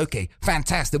 Yes. Yeah. Okay.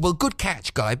 Fantastic. Well, good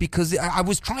catch, Guy, because I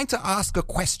was trying to ask a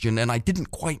question and I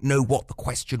didn't quite know what the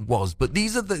question was, but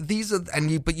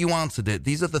you answered it.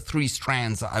 These are the three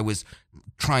strands that I was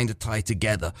trying to tie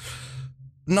together.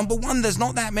 Number one, there's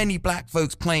not that many black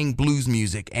folks playing blues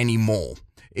music anymore.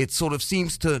 It sort of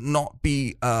seems to not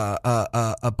be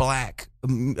a black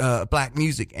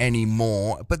music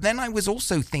anymore. But then I was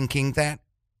also thinking that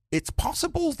it's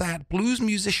possible that blues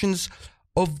musicians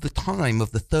of the time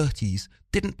of the 30s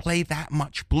didn't play that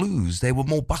much blues. They were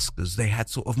more buskers. They had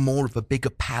sort of more of a bigger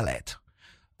palette.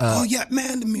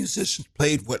 The musicians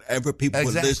played whatever people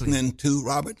were listening to.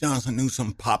 Robert Johnson knew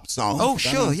some pop songs. Oh,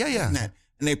 sure, yeah.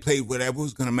 And they played whatever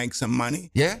was going to make some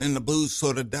money. Yeah. And the blues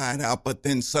sort of died out. But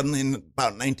then suddenly in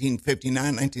about 1959,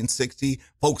 1960,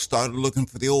 folks started looking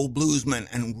for the old bluesmen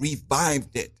and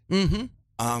revived it.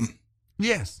 Mm-hmm.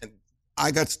 Yes.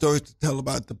 I got stories to tell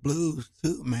about the blues,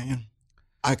 too, man.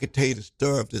 I could tell you the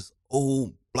story of this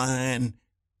old, blind,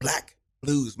 black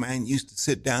blues man used to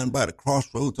sit down by the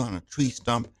crossroads on a tree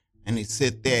stump, and he'd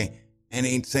sit there, and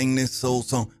he'd sing this old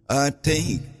song. I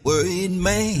take worried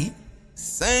man,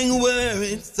 sing a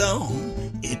worried song.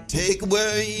 It take a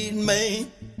worried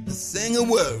man to sing a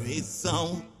worried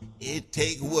song. It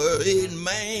take a worried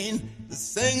man to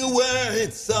sing a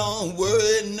worried song.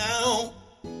 Worried now,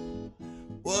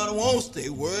 but I won't stay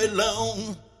worried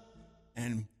long.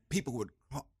 And people would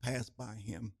pass by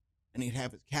him, and he'd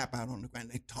have his cap out on the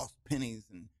ground. They tossed pennies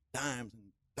and dimes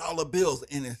and dollar bills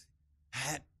in his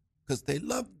hat because they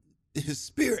loved his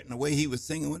spirit and the way he was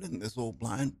singing with it, this old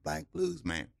blind black blues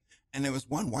man. And there was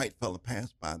one white fella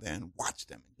passed by there and watched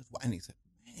them. And he said,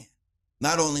 man,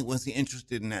 not only was he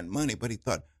interested in that money, but he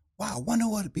thought, wow, I wonder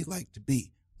what it'd be like to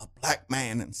be a black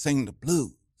man and sing the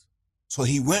blues. So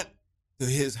he went to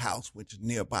his house, which is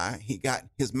nearby. He got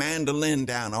his mandolin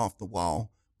down off the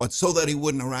wall, but so that he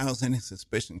wouldn't arouse any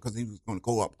suspicion, because he was going to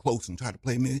go up close and try to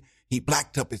play music, he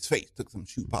blacked up his face, took some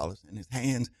shoe polish in his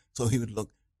hands so he would look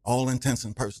all intents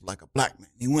and purposes like a black man.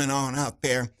 He went on out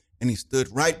there and he stood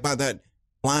right by that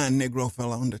blind Negro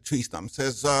fella on the tree stump.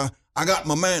 Says, I got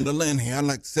my mandolin here. I'd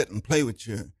like to sit and play with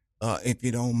you, if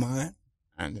you don't mind.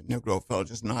 And the Negro fella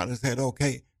just nodded his head,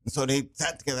 okay. And so they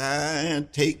sat together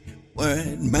and take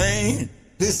word, man.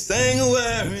 This sing a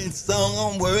worried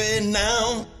song, I'm worried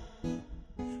now,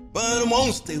 but I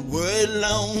won't stay worried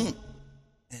long.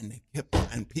 And they kept,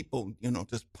 and people,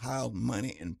 just piled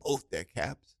money in both their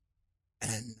caps.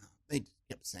 And they just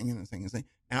kept singing and singing and singing.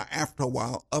 Now, after a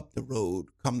while, up the road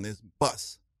come this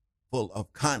bus full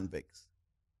of convicts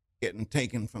getting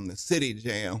taken from the city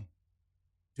jail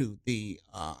to the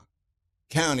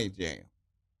county jail.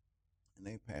 And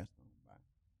they passed on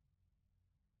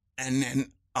by. And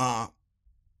then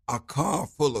a car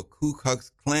full of Ku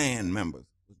Klux Klan members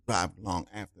was driving along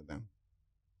after them.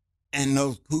 And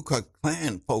those Ku Klux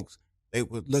Klan folks, they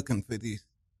were looking for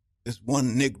this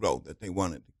one Negro that they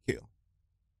wanted to kill.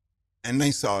 And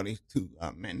they saw these two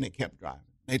men. They kept driving.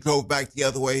 They drove back the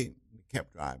other way. They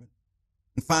kept driving.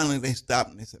 And finally they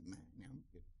stopped and they said, man, I'm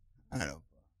getting tired of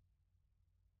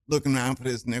looking around for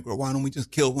this Negro. Why don't we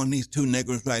just kill one of these two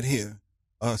Negroes right here,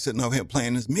 sitting over here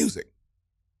playing this music?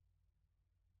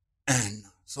 And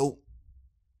so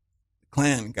the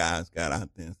Klan guys got out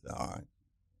there and said, all right,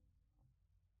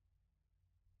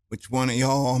 which one of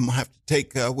y'all I'm going to have to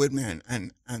take with me?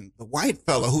 And the white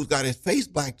fella who's got his face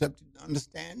blacked up didn't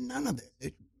understand none of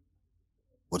this.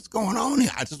 What's going on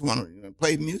here? I just want to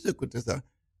play music with this.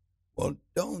 Well,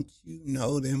 don't you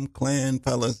know them Klan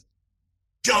fellas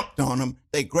jumped on him.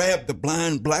 They grabbed the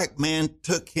blind black man,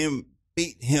 took him,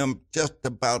 beat him just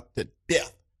about to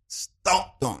death,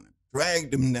 stomped on him,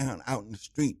 dragged him down out in the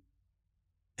street.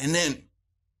 And then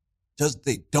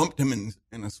they dumped him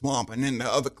in a swamp. And then the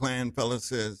other Klan fella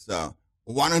says,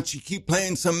 why don't you keep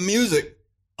playing some music?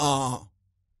 Or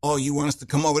you want us to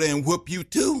come over there and whoop you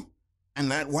too?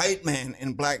 And that white man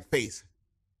in blackface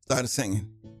started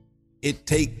singing, it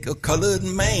take a colored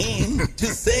man to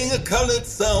sing a colored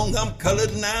song. I'm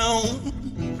colored now,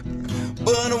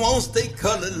 but I won't stay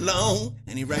colored long.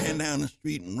 And he ran down the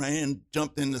street and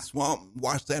jumped in the swamp,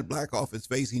 washed that black off his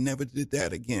face. He never did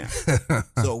that again.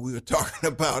 So we were talking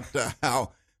about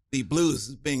how the blues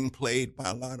is being played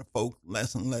by a lot of folks,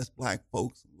 less and less black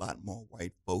folks, a lot more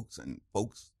white folks, and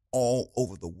folks all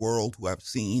over the world who I've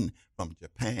seen from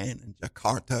Japan and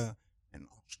Jakarta and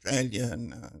Australia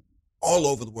and all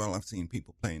over the world. I've seen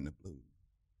people playing the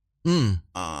blues.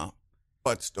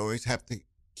 But stories have to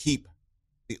keep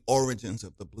the origins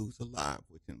of the blues alive,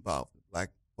 which involve the black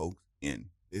folks in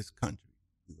this country,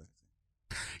 USA.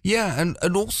 Yeah,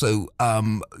 and also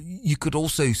you could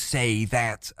also say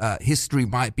that history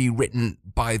might be written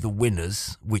by the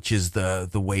winners, which is the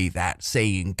way that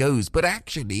saying goes. But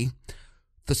actually,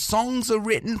 the songs are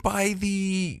written by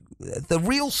the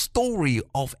real story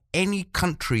of any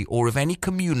country or of any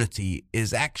community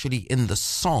is actually in the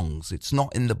songs. It's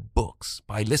not in the books.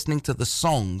 By listening to the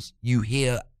songs, you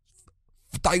hear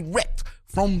direct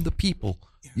from the people.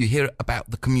 You hear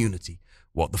about the community,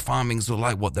 what the farmings were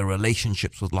like, what their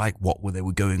relationships were like, they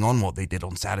were going on, what they did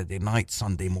on Saturday nights,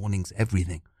 Sunday mornings,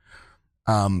 everything.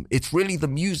 It's really the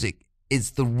music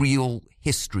is the real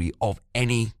history of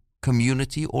any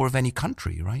community or of any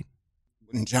country, right?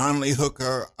 When John Lee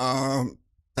Hooker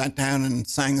sat down and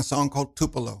sang a song called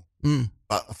Tupelo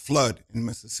about a flood in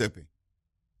Mississippi.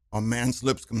 Or Mance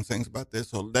Lipscomb sings about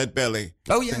this, or Lead Belly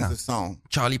sings a song.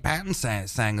 Charlie Patton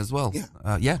sang as well.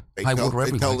 Yeah. They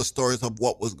tell the stories of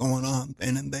what was going on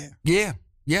then and there. Yeah.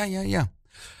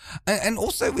 And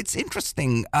also, it's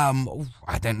interesting.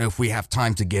 I don't know if we have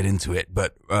time to get into it,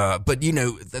 but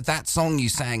that song you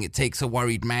sang, "It Takes a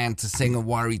Worried Man to Sing a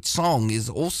Worried Song," is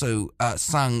also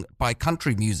sung by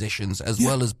country musicians as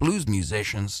well as blues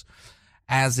musicians.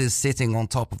 As is "Sitting on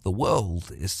Top of the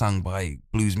World" is sung by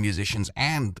blues musicians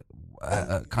and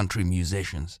country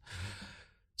musicians.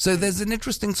 So there's an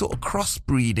interesting sort of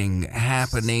crossbreeding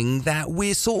happening that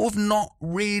we're sort of not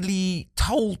really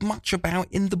told much about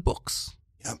in the books.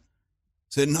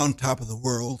 Sitting on Top of the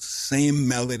World, same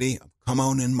melody of Come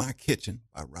On In My Kitchen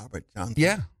by Robert Johnson.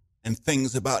 Yeah. And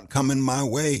Things About Coming My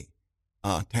Way,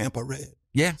 Tampa Red.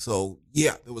 Yeah. So,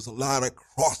 there was a lot of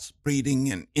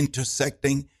crossbreeding and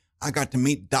intersecting. I got to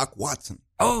meet Doc Watson.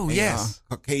 Oh, yes.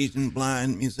 Caucasian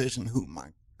blind musician who, my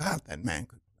God, that man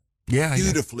could Yeah,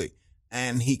 beautifully.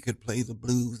 And he could play the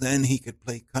blues, and he could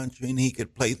play country, and he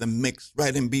could play the mix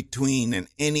right in between and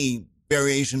any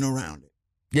variation around it.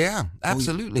 Yeah,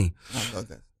 absolutely. I love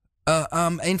that.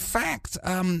 In fact,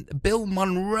 Bill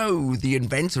Monroe, the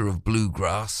inventor of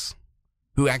bluegrass,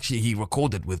 who actually he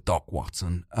recorded with Doc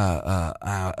Watson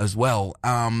as well,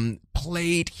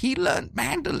 he learned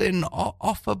mandolin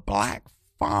off a black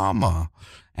farmer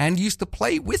and used to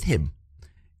play with him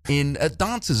in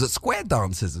dances, at square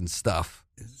dances and stuff.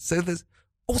 So there's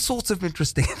all sorts of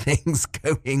interesting things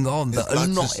going on that are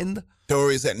not in the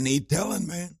stories that need telling,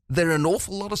 man. There are an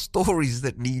awful lot of stories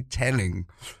that need telling.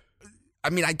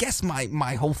 I mean, I guess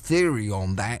my whole theory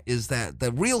on that is that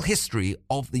the real history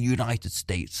of the United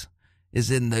States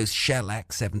is in those shellac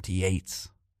 78s.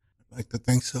 I'd like to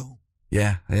think so.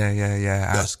 Yeah.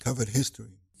 Just covered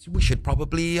history. We should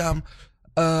probably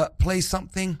play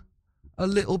something a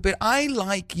little bit. I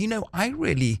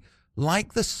really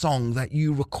like the song that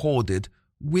you recorded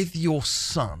with your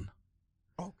son.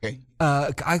 Okay.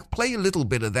 I play a little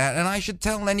bit of that, and I should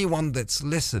tell anyone that's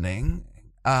listening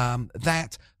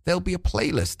that there'll be a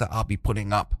playlist that I'll be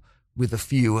putting up with a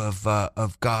few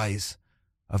of Guy's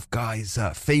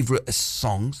favorite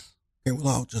songs. Okay, well,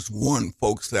 I'll just warn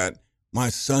folks that my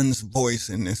son's voice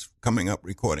in this coming up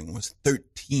recording was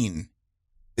 13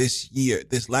 this year.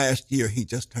 This last year, he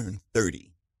just turned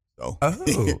 30. So,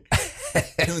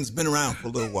 tune's been around for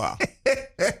a little while.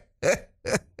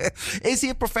 Is he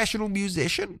a professional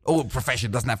musician? Oh,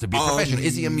 profession doesn't have to be professional.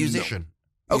 Is he a musician?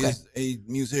 No. Okay. He's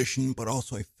a musician, but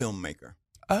also a filmmaker.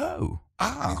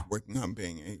 He's working on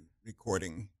being a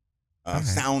recording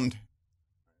sound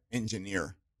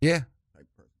engineer. Yeah. Type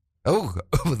person. Oh,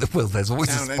 well, there's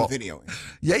always sound a spot. And video.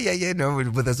 Yeah. No,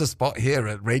 but there's a spot here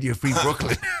at Radio Free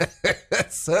Brooklyn.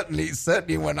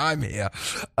 certainly when I'm here.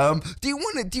 Do you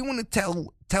want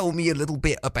to tell me a little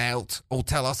bit about, or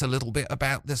tell us a little bit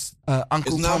about this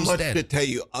Uncle Tom's Dead? There's not much to tell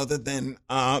you other than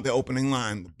the opening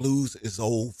line. The blues is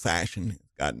old-fashioned.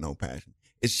 It's got no passion.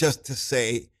 It's just to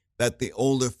say that the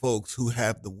older folks who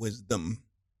have the wisdom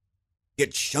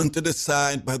get shunted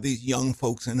aside by these young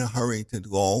folks in a hurry to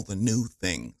do all the new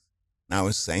things. And I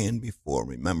was saying before,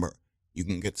 remember, you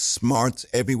can get smarts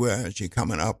everywhere as you're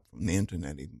coming up from the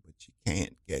internet, even, but you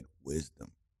can't get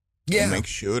wisdom. Yeah. So make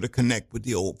sure to connect with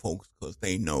the old folks because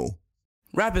they know.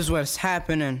 Rap is what's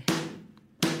happening.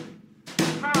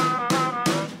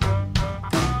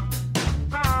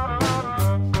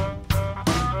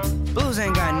 Blues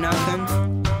ain't got nothing.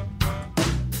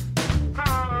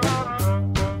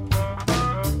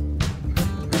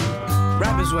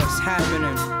 Rap is what's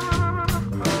happening.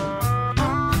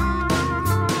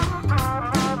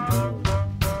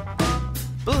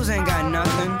 Blues ain't got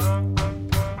nothing.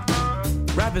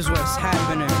 Rap is what's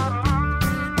happening.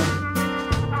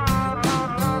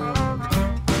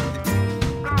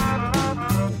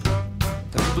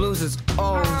 The blues is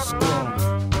old school.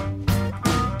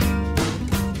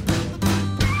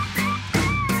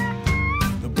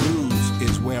 The blues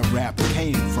is where rap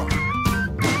came from.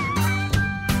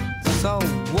 So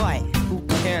what? Who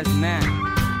cares now?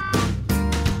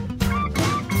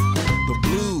 The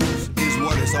blues is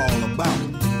what it's all about.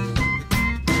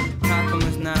 How come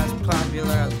it's not as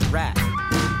popular as rap?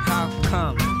 How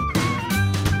come?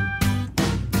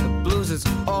 The blues is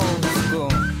old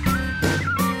school.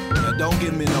 Now don't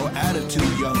give me no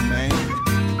attitude, young man.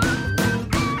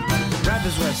 Rap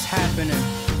is what's happening.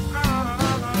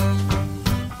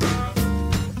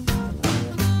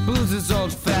 Blues is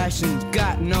old fashioned,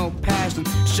 got no passion.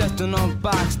 It's just an old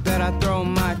box that I throw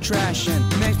my trash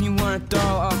in. Makes me wanna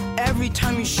throw up every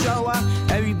time you show up.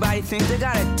 Everybody thinks they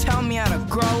gotta tell me how to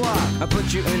grow up. I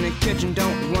put you in the kitchen,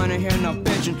 don't wanna hear no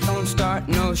bitching. Don't start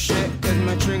no shit, cause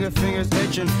my trigger finger's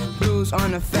itching. Blues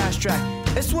on the fast track,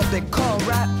 it's what they call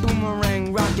rap.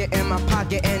 Boomerang rocket in my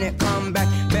pocket and it come back.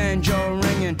 Banjo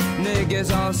ringing,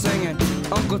 niggas all singing.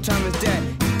 Uncle Tom is dead,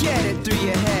 get it through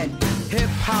your head.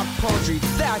 Hip-hop poetry,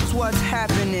 that's what's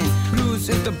happening. Blues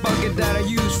is the bucket that I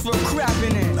use for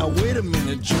crapping in. Now wait a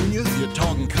minute, Junior, you're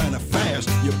talking kinda fast.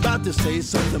 You're about to say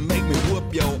something, make me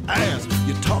whoop your ass.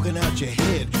 You're talking out your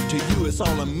head, to you it's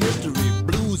all a mystery.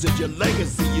 Blues is your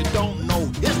legacy, you don't know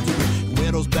history.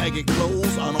 Wear those baggy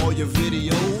clothes on all your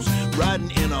videos.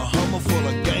 Riding in a Hummer full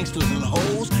of gangsters and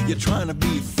hoes. You're trying to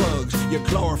be thugs, you're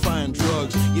glorifying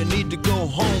drugs. You need to go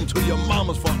home to your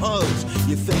mamas for hugs.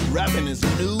 You think rapping is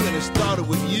new and it started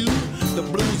with you? The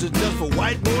blues is just for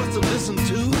white boys to listen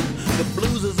to. The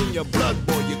blues is in your blood,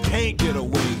 boy, you can't get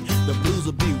away. The blues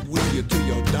will be with you till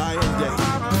your dying day.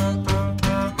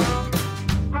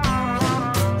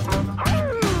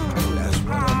 That's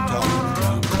what I'm talking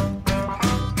about.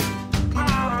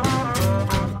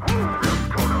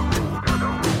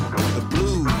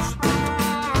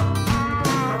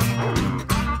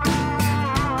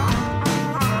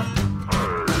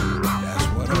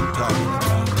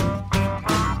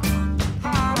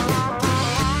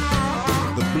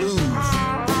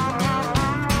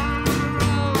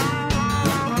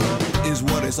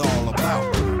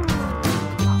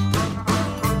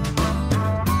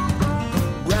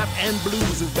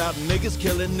 about niggas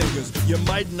killing niggas. You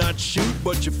might not shoot,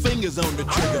 but your finger's on the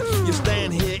trigger. You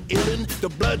stand here illin', the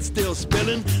blood's still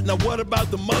spilling. Now what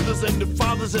about the mothers and the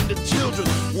fathers and the children?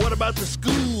 What about the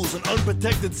schools and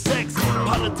unprotected sex?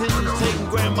 Politicians taking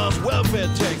grandma's welfare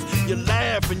checks. You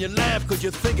laugh and you laugh cause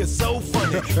you think it's so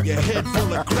funny. Your head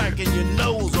full of crack and your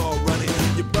nose all runny.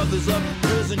 Your brother's up in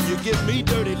prison, you give me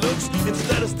dirty looks.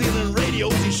 Instead of stealing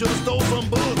radios, you should've stole some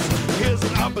books. Here's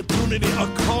an opportunity, a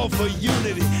call for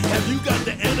unity. Have you got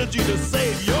the energy to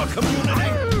save your community?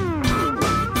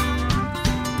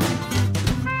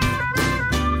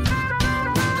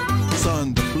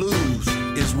 Son, the blues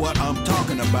is what I'm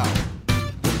talking about.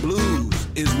 The blues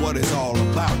is what it's all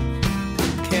about.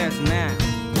 Who cares now?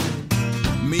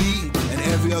 Me and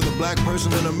every other black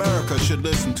person in America should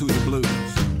listen to the blues.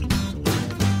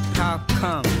 How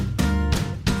come?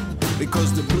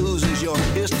 Because the blues is your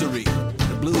history.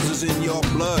 The blues is in your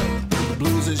blood. The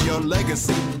blues is your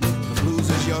legacy. The blues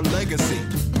is your legacy.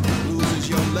 The blues is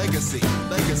your legacy.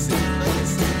 Legacy,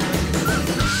 legacy, legacy.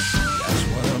 That's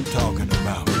what I'm talking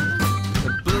about.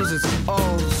 The blues is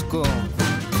old school.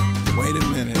 Wait a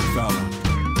minute, fella.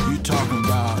 You talking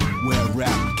about where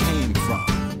rap came from.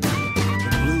 The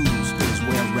blues is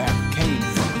where rap came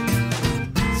from.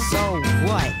 So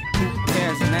what? Who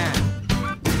cares now?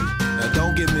 Now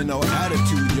don't give me no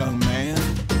attitude, young man.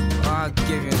 I'll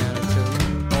give you an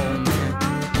attitude, old man.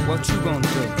 What you gonna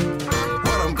do?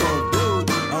 What I'm gonna do?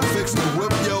 I'm fixing to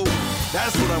whip yo.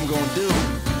 That's what I'm gonna do.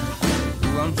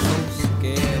 I'm so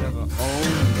scared of an old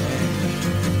man.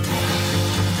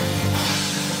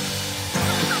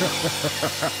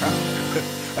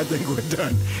 I think we're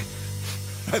done.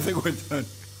 I think we're done.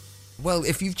 Well,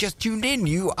 if you've just tuned in,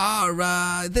 you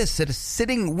are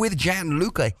sitting with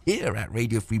Gianluca here at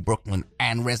Radio Free Brooklyn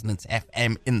and Resonance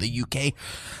FM in the UK.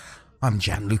 I'm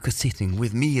Gianluca, sitting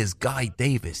with me as Guy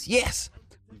Davis. Yes,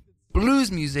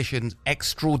 blues musicians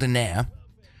extraordinaire.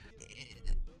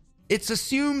 It's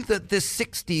assumed that the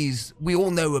 60s, we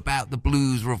all know about the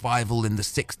blues revival in the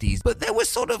 60s, but there was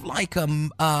sort of like a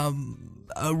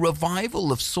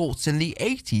revival of sorts in the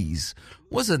 80s.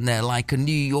 Wasn't there, like a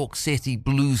New York City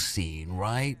blues scene,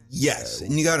 right? Yes,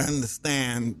 and you got to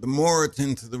understand, the more it's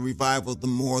into the revival, the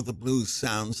more the blues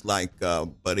sounds like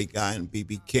Buddy Guy and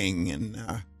B.B. King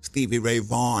and Stevie Ray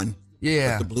Vaughan.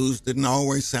 Yeah. But the blues didn't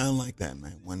always sound like that,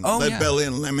 man. When Lead Belly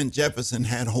and Lemon Jefferson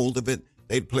had hold of it,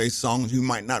 they'd play songs you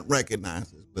might not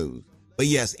recognize as blues. But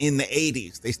yes, in the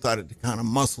 80s, they started to kind of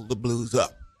muscle the blues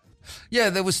up. Yeah,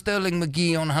 there was Sterling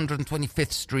McGee on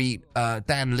 125th Street.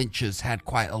 Dan Lynch's had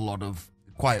quite a lot of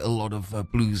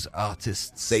blues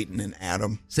artists. Satan and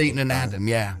Adam,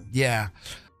 yeah.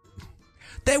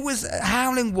 There was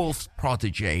Howlin' Wolf's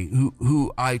protege,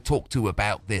 who I talked to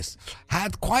about this,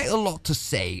 had quite a lot to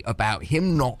say about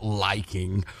him not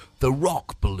liking the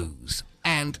rock blues.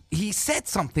 And he said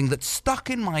something that stuck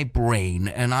in my brain,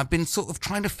 and I've been sort of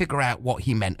trying to figure out what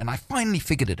he meant, and I finally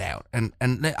figured it out. And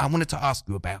I wanted to ask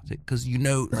you about it, because you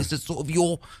know this is sort of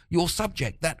your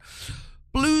subject, that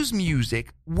blues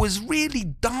music was really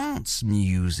dance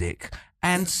music.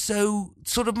 And so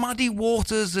sort of Muddy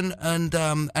Waters and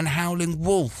Howlin'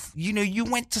 Wolf, you know, you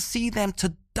went to see them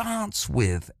to dance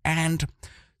with, and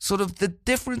sort of the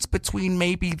difference between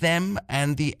maybe them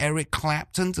and the Eric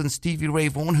Claptons and Stevie Ray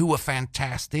Vaughan, who were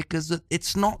fantastic, is that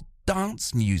it's not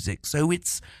dance music. So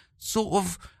it's sort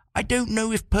of, I don't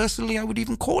know if personally I would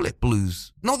even call it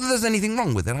blues. Not that there's anything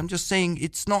wrong with it. I'm just saying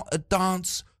it's not a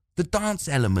dance. The dance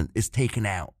element is taken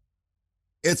out.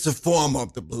 It's a form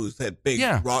of the blues, that big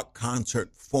rock concert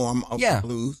form of the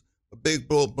blues. Big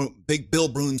Bill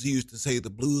Bruns used to say the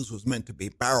blues was meant to be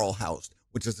barrel housed,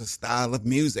 which is a style of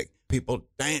music. People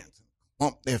dance and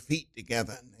bump their feet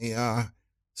together.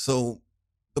 So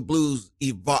the blues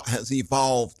has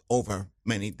evolved over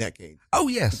many decades. Oh,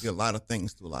 yes. A lot of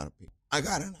things to a lot of people. I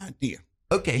got an idea.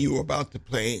 Okay. You were about to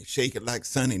play Shake It Like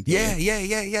Sunny did.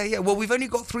 Yeah. Well, we've only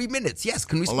got 3 minutes. Yes,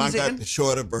 can we squeeze it in? I got the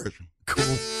shorter version.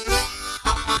 Cool.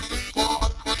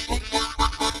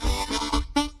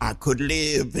 I could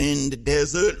live in the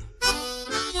desert.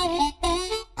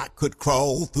 I could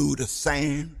crawl through the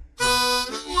sand.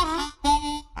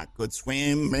 I could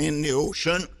swim in the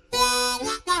ocean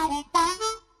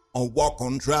or walk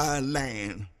on dry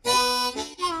land.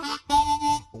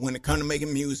 But when it comes to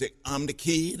making music, I'm the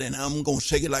kid and I'm gonna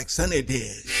shake it like Sonny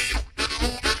did.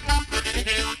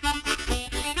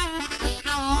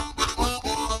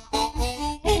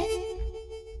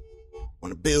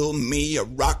 Wanna build me a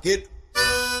rocket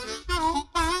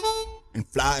and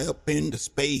fly up into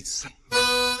space.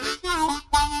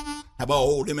 Have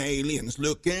all them aliens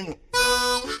looking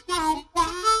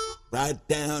right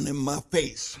down in my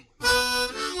face.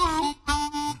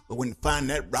 But when they find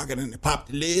that rocket and they pop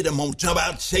the lid, I'm gonna jump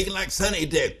out shaking like Sonny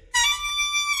did.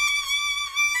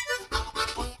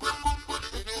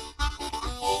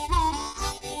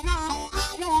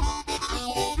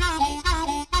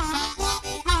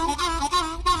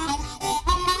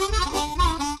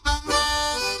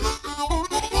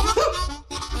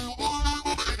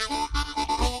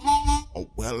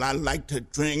 I like to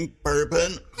drink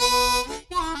bourbon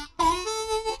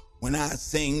when I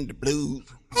sing the blues,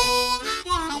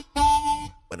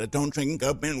 but I don't drink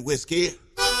up in whiskey.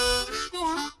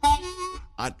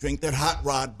 I drink that hot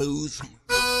rod booze.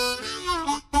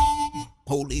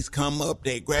 Police come up,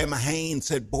 they grab my hand,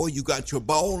 said, boy, you got your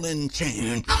ball and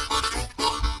chain.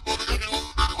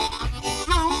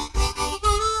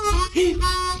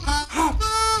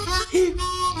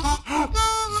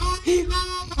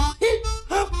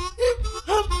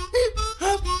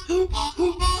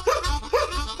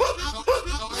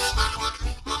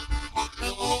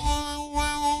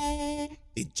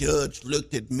 Judge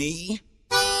looked at me,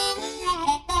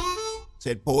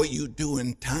 said, boy, you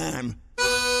doing time.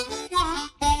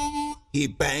 He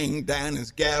banged down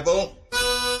his gavel,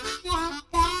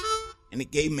 and he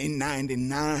gave me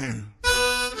 99.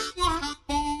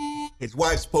 His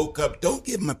wife spoke up, don't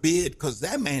give him a bid, because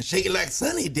that man shake it like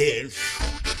Sonny did.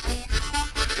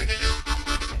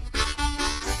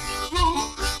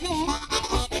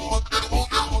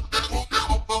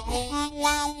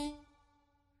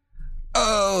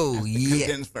 Oh, yeah.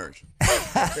 Condensed version.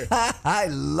 I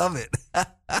love it.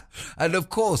 And of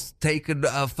course, taken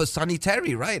for Sonny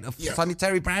Terry, right? Yeah. Sonny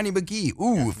Terry, Brownie McGee.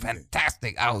 Ooh, yeah,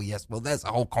 fantastic. Oh, yes. Well, there's a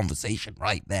whole conversation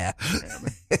right there. Yeah,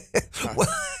 well,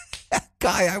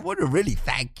 Guy, I want to really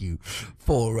thank you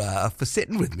for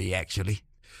sitting with me, actually.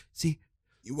 See?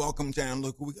 You're welcome, John.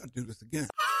 Look, we got to do this again.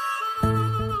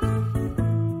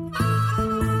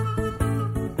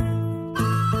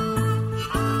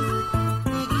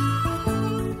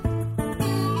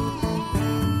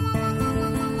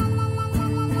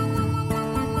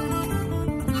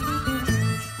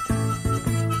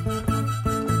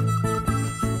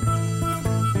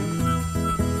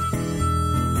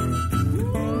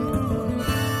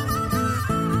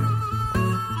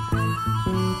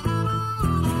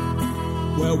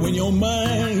 When your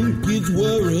mind gets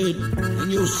worried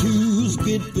and your shoes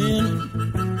get thin,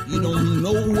 you don't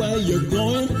know where you're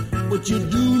going, but you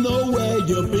do know where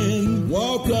you've been.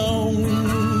 Walk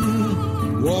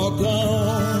on, walk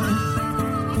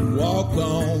on, walk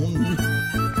on,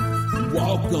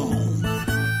 walk on.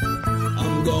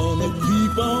 I'm gonna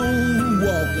keep on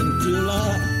walking till I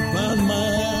find my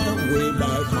way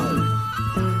back home.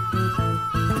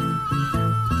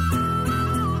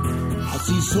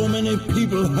 See so many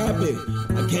people happy,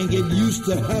 I can't get used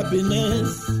to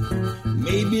happiness.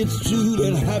 Maybe it's true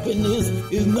that happiness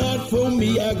is not for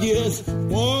me, I guess.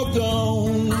 Walk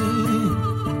on,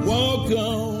 walk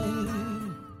on.